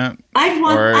dominant? I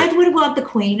would want the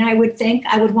queen. I would think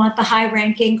I would want the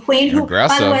high-ranking queen. Who,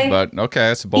 aggressive, by the way, but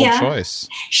okay, it's a bold choice.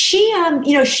 She,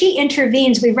 she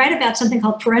intervenes. We write about something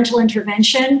called parental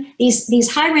intervention.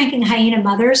 These high-ranking hyena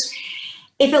mothers,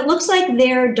 if it looks like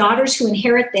their daughters who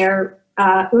inherit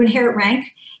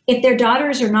rank, if their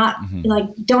daughters are not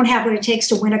don't have what it takes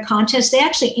to win a contest, they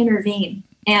actually intervene.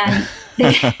 And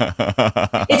it's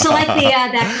like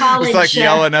that college. It's like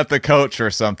yelling at the coach or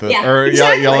something, or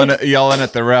exactly. yelling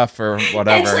at the ref or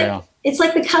whatever. It's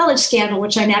like the college scandal,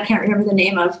 which I now can't remember the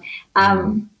name of.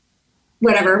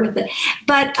 Whatever with it,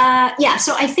 but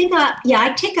So I think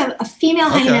I'd take a female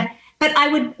hyena, but I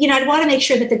would I'd want to make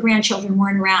sure that the grandchildren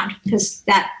weren't around, because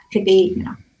that could be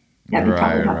that'd be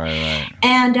probably right.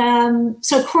 And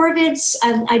so corvids,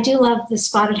 I do love the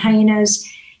spotted hyenas.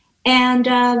 And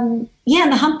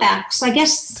and the humpbacks. I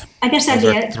guess that'd be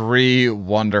it. Three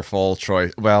wonderful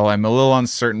choice. Well, I'm a little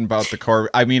uncertain about the corvid.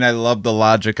 I mean, I love the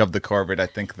logic of the corvid. I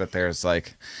think that there's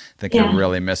you're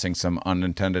really missing some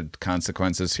unintended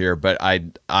consequences here. But I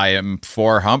am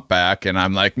for humpback, and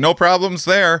I'm like, no problems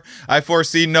there. I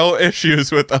foresee no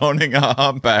issues with owning a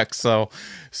humpback. So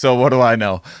what do I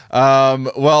know?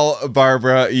 Well,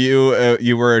 Barbara,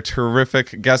 you were a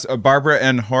terrific guest. Barbara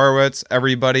N. Horowitz,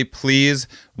 everybody, please,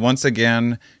 once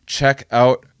again, check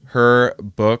out her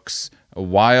books,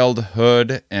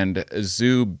 Wildhood and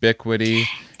Zoobiquity.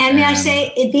 And may I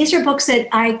say, these are books that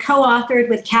I co-authored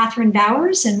with Catherine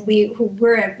Bowers, and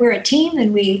we're a team,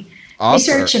 and we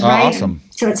research and write. Awesome.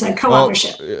 So it's a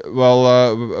co-authorship.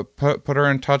 Put her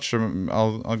in touch.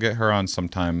 I'll get her on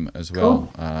sometime as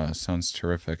well. Cool. Sounds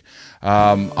terrific.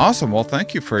 Awesome. Well,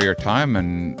 thank you for your time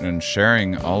and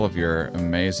sharing all of your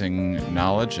amazing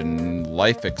knowledge and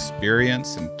life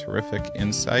experience and terrific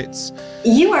insights.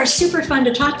 You are super fun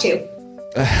to talk to.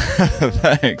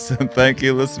 Thanks. And thank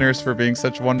you, listeners, for being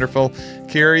such wonderful,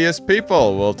 curious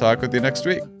people. We'll talk with you next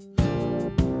week.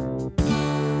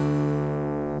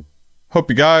 Hope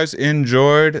you guys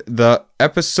enjoyed the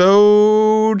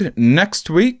episode. Next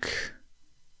week,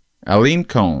 Aline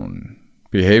Cohn,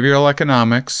 behavioral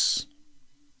economics,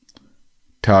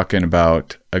 talking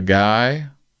about a guy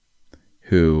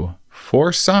who,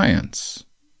 for science,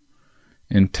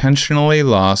 intentionally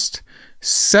lost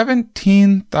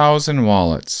 17,000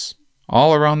 wallets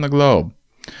all around the globe.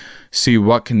 See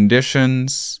what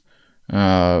conditions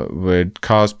would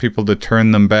cause people to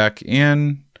turn them back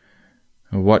in.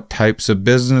 What types of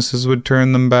businesses would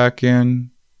turn them back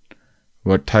in?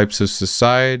 What types of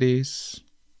societies?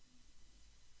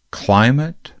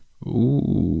 Climate?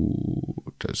 Ooh,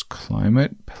 does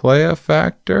climate play a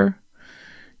factor?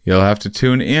 You'll have to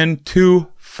tune in to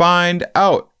find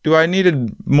out. Do I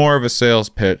need more of a sales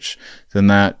pitch than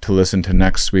that to listen to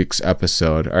next week's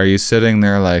episode? Are you sitting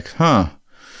there like,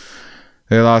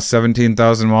 they lost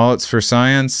 17,000 wallets for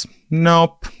science?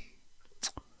 Nope.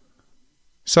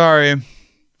 Sorry.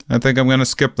 I think I'm going to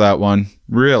skip that one.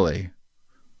 Really?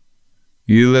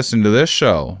 You listened to this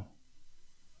show.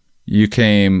 You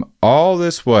came all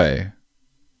this way.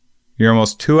 You're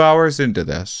almost 2 hours into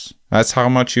this. That's how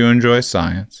much you enjoy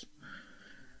science.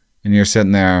 And you're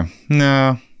sitting there,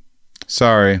 no,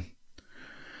 sorry.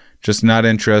 Just not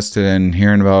interested in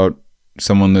hearing about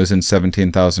someone losing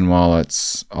 17,000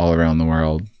 wallets all around the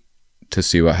world to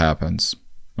see what happens.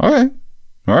 Okay.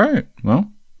 All right.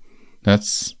 Well,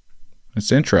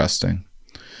 it's interesting.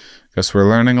 Guess we're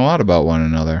learning a lot about one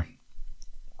another.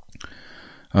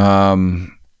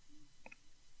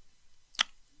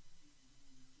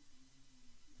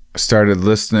 Started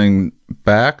listening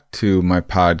back to my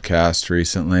podcast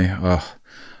recently. I've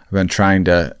been trying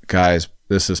to, guys,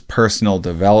 this is personal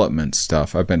development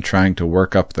stuff. I've been trying to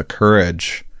work up the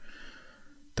courage.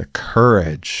 The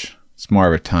courage. It's more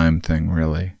of a time thing,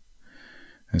 really.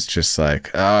 It's just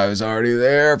like, I was already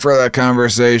there for that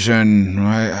conversation.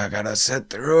 I gotta sit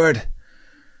through it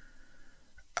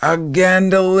again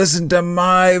to listen to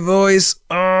my voice.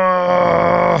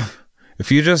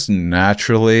 If you just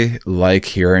naturally like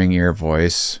hearing your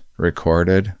voice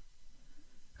recorded,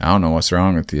 I don't know what's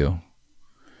wrong with you.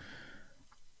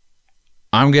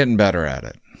 I'm getting better at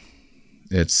it.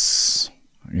 It's,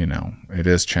 it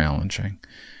is challenging.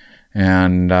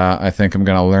 and I think I'm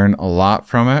going to learn a lot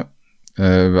from it.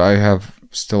 I have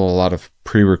still a lot of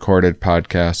pre-recorded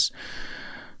podcasts,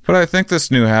 but I think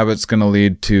this new habit's going to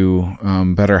lead to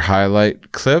better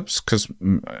highlight clips, because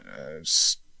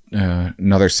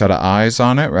another set of eyes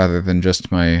on it rather than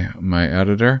just my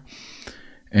editor.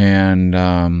 And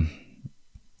I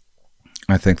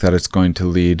think that it's going to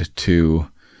lead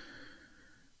to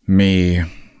me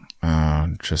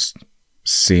just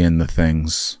seeing the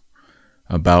things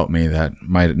about me that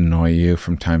might annoy you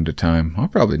from time to time. I'll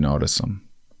probably notice them.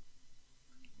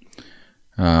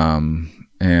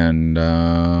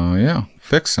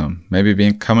 Fix them. Maybe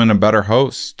becoming a better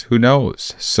host. Who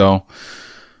knows? So,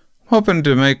 hoping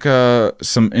to make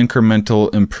some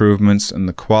incremental improvements in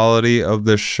the quality of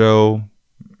this show.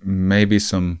 Maybe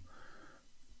some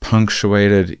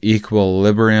punctuated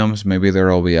equilibriums. Maybe there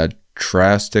will be a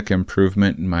drastic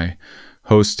improvement in my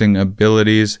hosting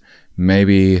abilities.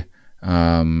 Maybe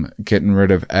getting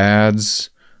rid of ads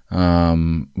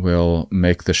will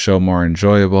make the show more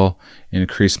enjoyable,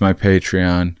 increase my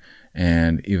Patreon,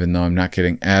 and even though I'm not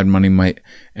getting ad money, might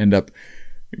end up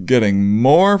getting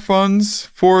more funds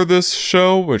for this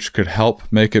show, which could help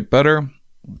make it better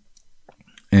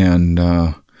and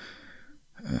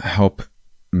help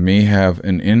me have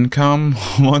an income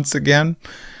once again.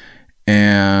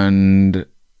 And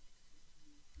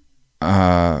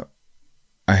I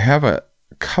have a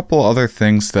couple other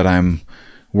things that I'm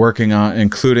working on,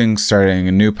 including starting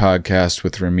a new podcast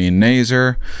with Ramin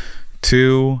Nazer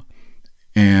too.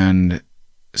 And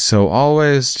so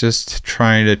always just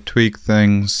trying to tweak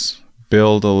things,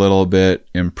 build a little bit,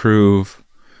 improve.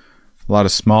 A lot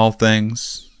of small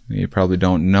things you probably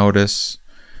don't notice,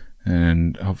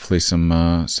 and hopefully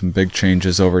some big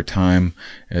changes over time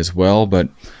as well. But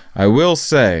I will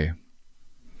say,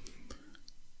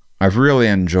 I've really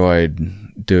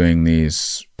enjoyed doing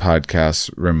these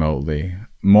podcasts remotely,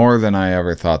 more than I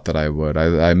ever thought that I would.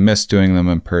 I miss doing them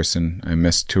in person. I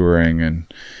miss touring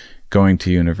and going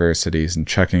to universities and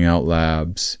checking out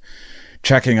labs,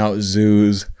 checking out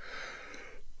zoos,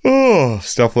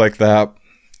 stuff like that.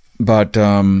 But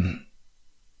I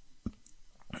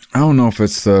don't know if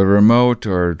it's the remote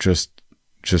or just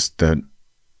that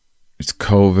it's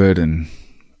COVID and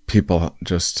people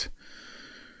just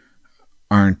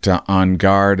aren't on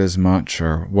guard as much,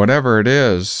 or whatever it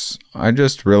is. I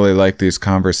just really like these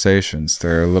conversations.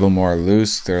 They're a little more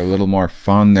loose. They're a little more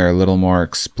fun. They're a little more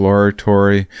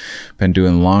exploratory. Been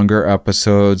doing longer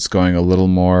episodes, going a little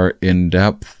more in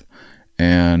depth.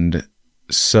 And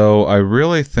so I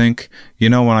really think,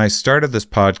 when I started this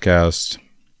podcast,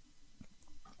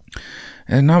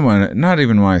 and not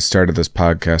even when I started this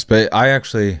podcast, but I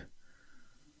actually,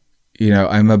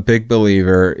 I'm a big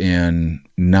believer in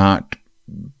not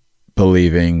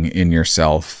believing in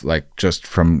yourself, like just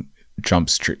from Jump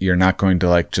Street. You're not going to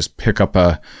like just pick up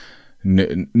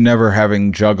never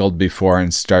having juggled before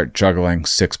and start juggling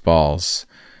 6 balls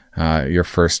your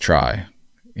first try.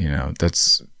 And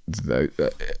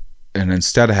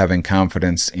instead of having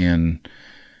confidence in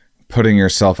putting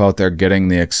yourself out there, getting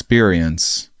the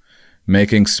experience,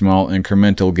 making small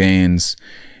incremental gains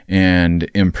and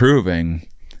improving.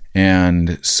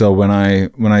 And so when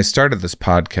I started this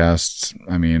podcast,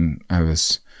 I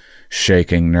was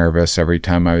shaking, nervous every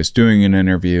time I was doing an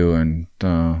interview. And,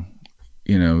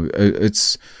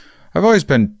 I've always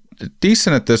been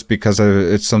decent at this because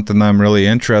it's something that I'm really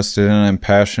interested in. I'm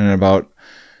passionate about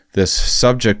this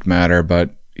subject matter,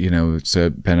 but, it's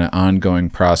been an ongoing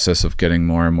process of getting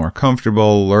more and more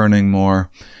comfortable, learning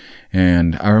more.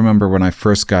 And I remember when I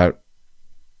first got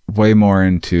way more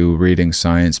into reading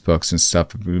science books and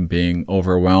stuff, being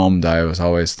overwhelmed, I was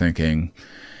always thinking,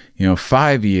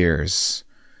 5 years,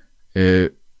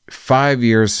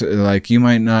 like you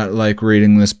might not like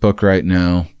reading this book right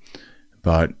now,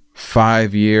 but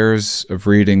 5 years of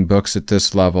reading books at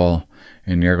this level,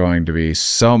 and you're going to be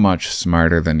so much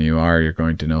smarter than you are. You're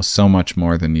going to know so much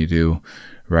more than you do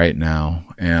right now.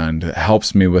 And it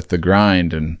helps me with the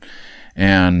grind. And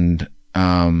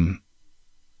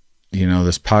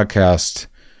this podcast,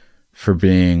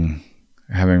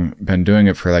 having been doing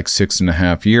it for like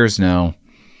 6.5 years now,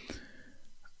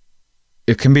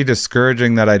 it can be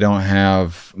discouraging that I don't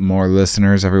have more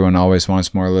listeners. Everyone always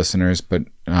wants more listeners, but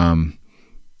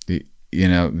it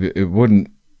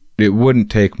wouldn't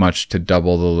take much to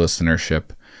double the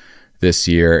listenership this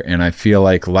year. And I feel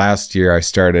like last year I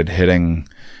started hitting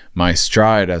my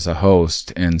stride as a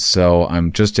host, and so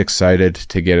I'm just excited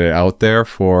to get it out there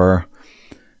for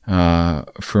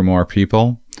more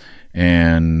people.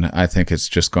 And I think it's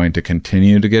just going to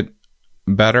continue to get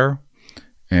better.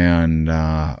 And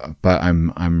but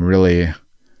I'm really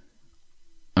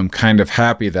I'm kind of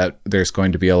happy that there's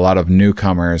going to be a lot of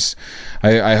newcomers.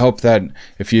 I hope that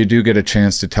if you do get a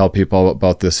chance to tell people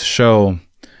about this show,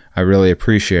 I really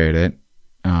appreciate it.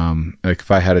 Like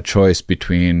if I had a choice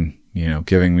between,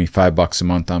 giving me $5 a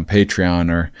month on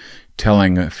Patreon or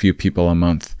telling a few people a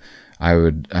month, I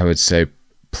would say,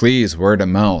 please, word of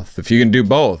mouth. If you can do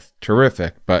both,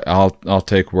 terrific. But I'll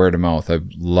take word of mouth. I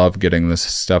love getting this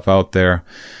stuff out there.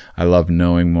 I love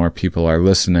knowing more people are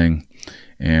listening.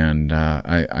 And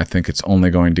I think it's only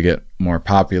going to get more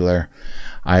popular.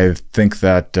 I think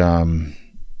that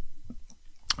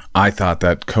I thought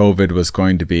that COVID was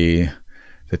going to be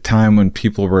the time when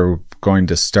people were going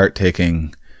to start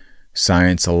taking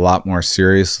science a lot more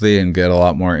seriously and get a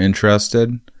lot more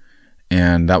interested.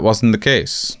 And that wasn't the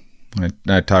case.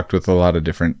 I talked with a lot of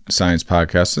different science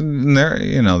podcasts, and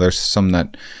there's some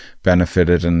that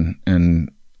benefited,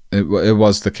 and it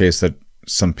was the case that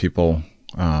some people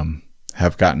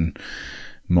have gotten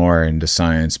more into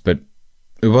science, but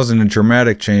it wasn't a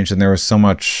dramatic change, and there was so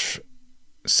much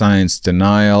science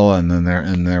denial, and then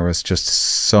there was just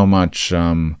so much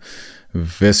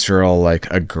visceral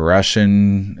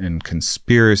aggression and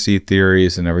conspiracy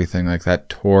theories and everything like that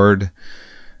toward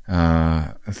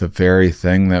the very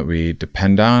thing that we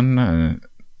depend on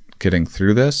getting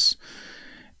through this.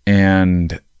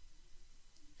 And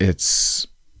it's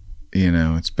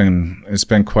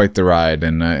been quite the ride.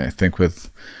 And I think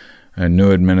with a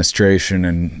new administration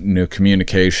and new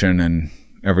communication and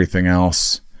everything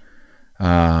else,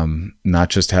 not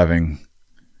just having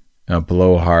a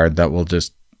blowhard that will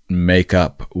just make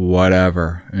up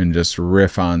whatever and just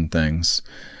riff on things,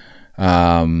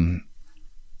 and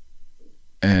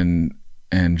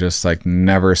just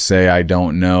never say I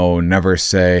don't know, never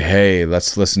say, hey,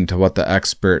 let's listen to what the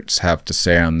experts have to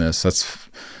say on this.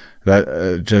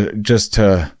 Just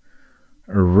to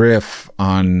riff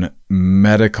on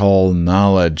medical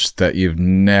knowledge that you've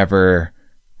never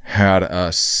had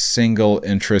a single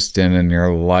interest in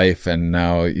your life, and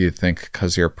now you think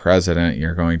because you're president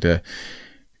you're going to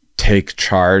take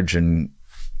charge and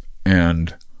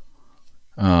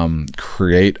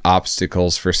create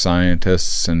obstacles for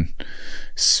scientists and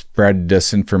spread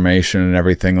disinformation and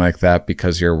everything like that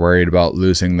because you're worried about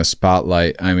losing the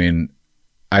spotlight. I mean,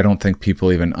 I don't think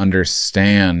people even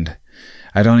understand.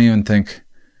 I don't even think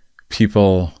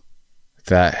people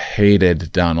that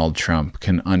hated Donald Trump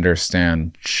can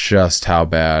understand just how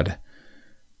bad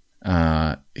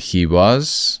he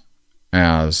was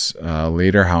as a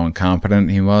leader, how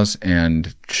incompetent he was,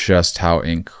 and just how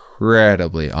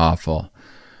incredibly awful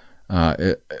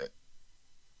of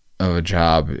a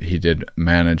job he did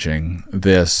managing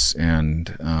this.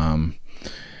 And I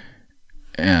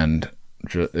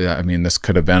mean, this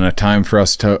could have been a time for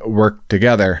us to work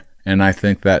together. And I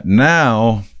think that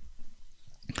now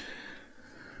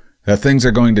that things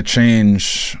are going to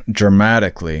change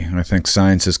dramatically. I think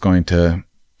science is going to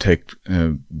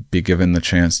be given the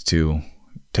chance to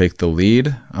take the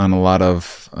lead on a lot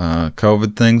of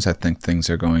COVID things. I think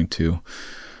things are going to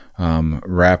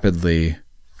rapidly,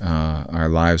 our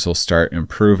lives will start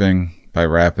improving. By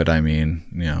rapid, I mean,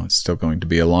 it's still going to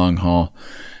be a long haul.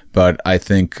 But I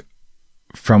think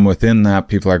from within that,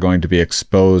 people are going to be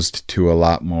exposed to a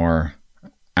lot more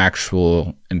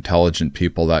actual intelligent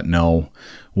people that know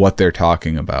what they're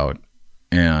talking about,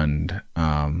 and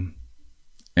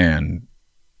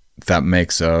that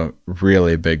makes a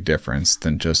really big difference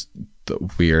than just the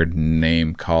weird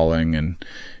name calling and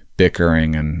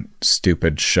bickering and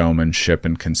stupid showmanship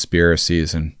and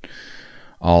conspiracies and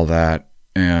all that.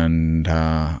 And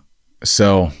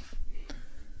so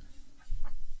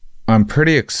I'm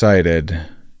pretty excited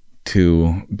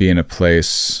to be in a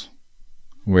place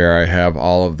where I have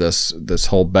all of this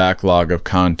whole backlog of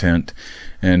content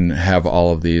and have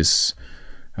all of these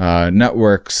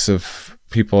networks of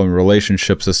people and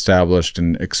relationships established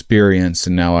and experience.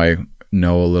 And now I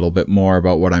know a little bit more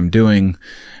about what I'm doing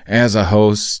as a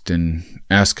host and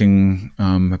asking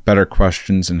better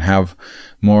questions and have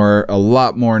a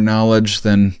lot more knowledge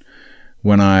than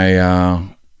when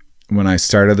I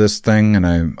started this thing.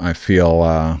 And I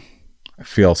feel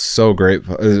so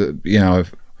grateful.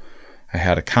 I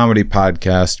had a comedy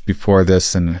podcast before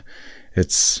this, and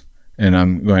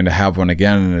I'm going to have one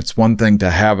again. And it's one thing to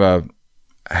have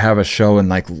a show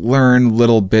and learn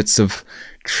little bits of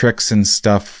tricks and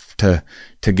stuff to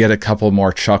get a couple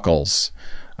more chuckles.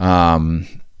 And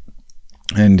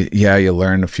yeah, you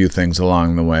learn a few things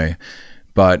along the way,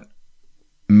 but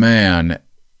man,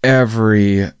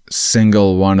 every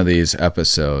single one of these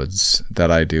episodes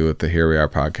that I do with the Here We Are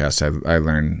podcast, I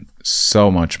learn so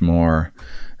much more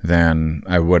than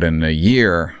I would in a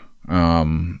year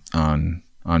on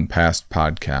past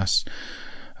podcasts.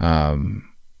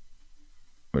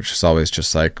 which is always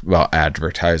just like, well,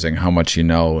 advertising how much you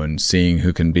know and seeing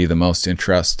who can be the most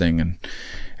interesting and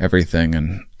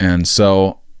everything. And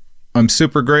so I'm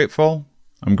super grateful.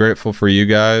 I'm grateful for you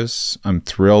guys. I'm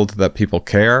thrilled that people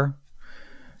care.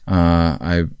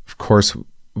 I, of course,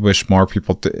 wish more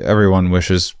people, everyone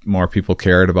wishes more people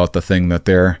cared about the thing that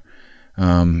they're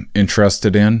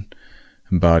interested in.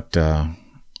 But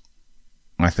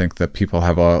I think that people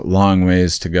have a long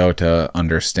ways to go to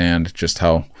understand just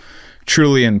how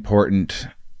truly important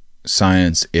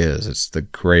science is. It's the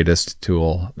greatest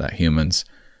tool that humans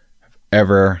have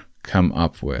ever come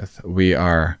up with. We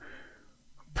are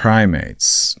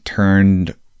primates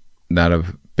that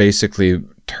have basically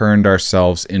turned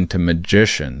ourselves into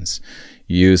magicians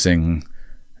using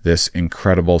this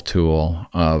incredible tool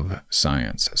of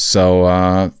science.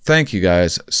 So thank you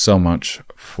guys so much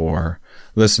for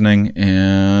listening,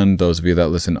 and those of you that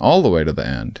listen all the way to the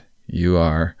end, you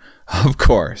are, of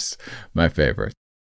course, my favorite.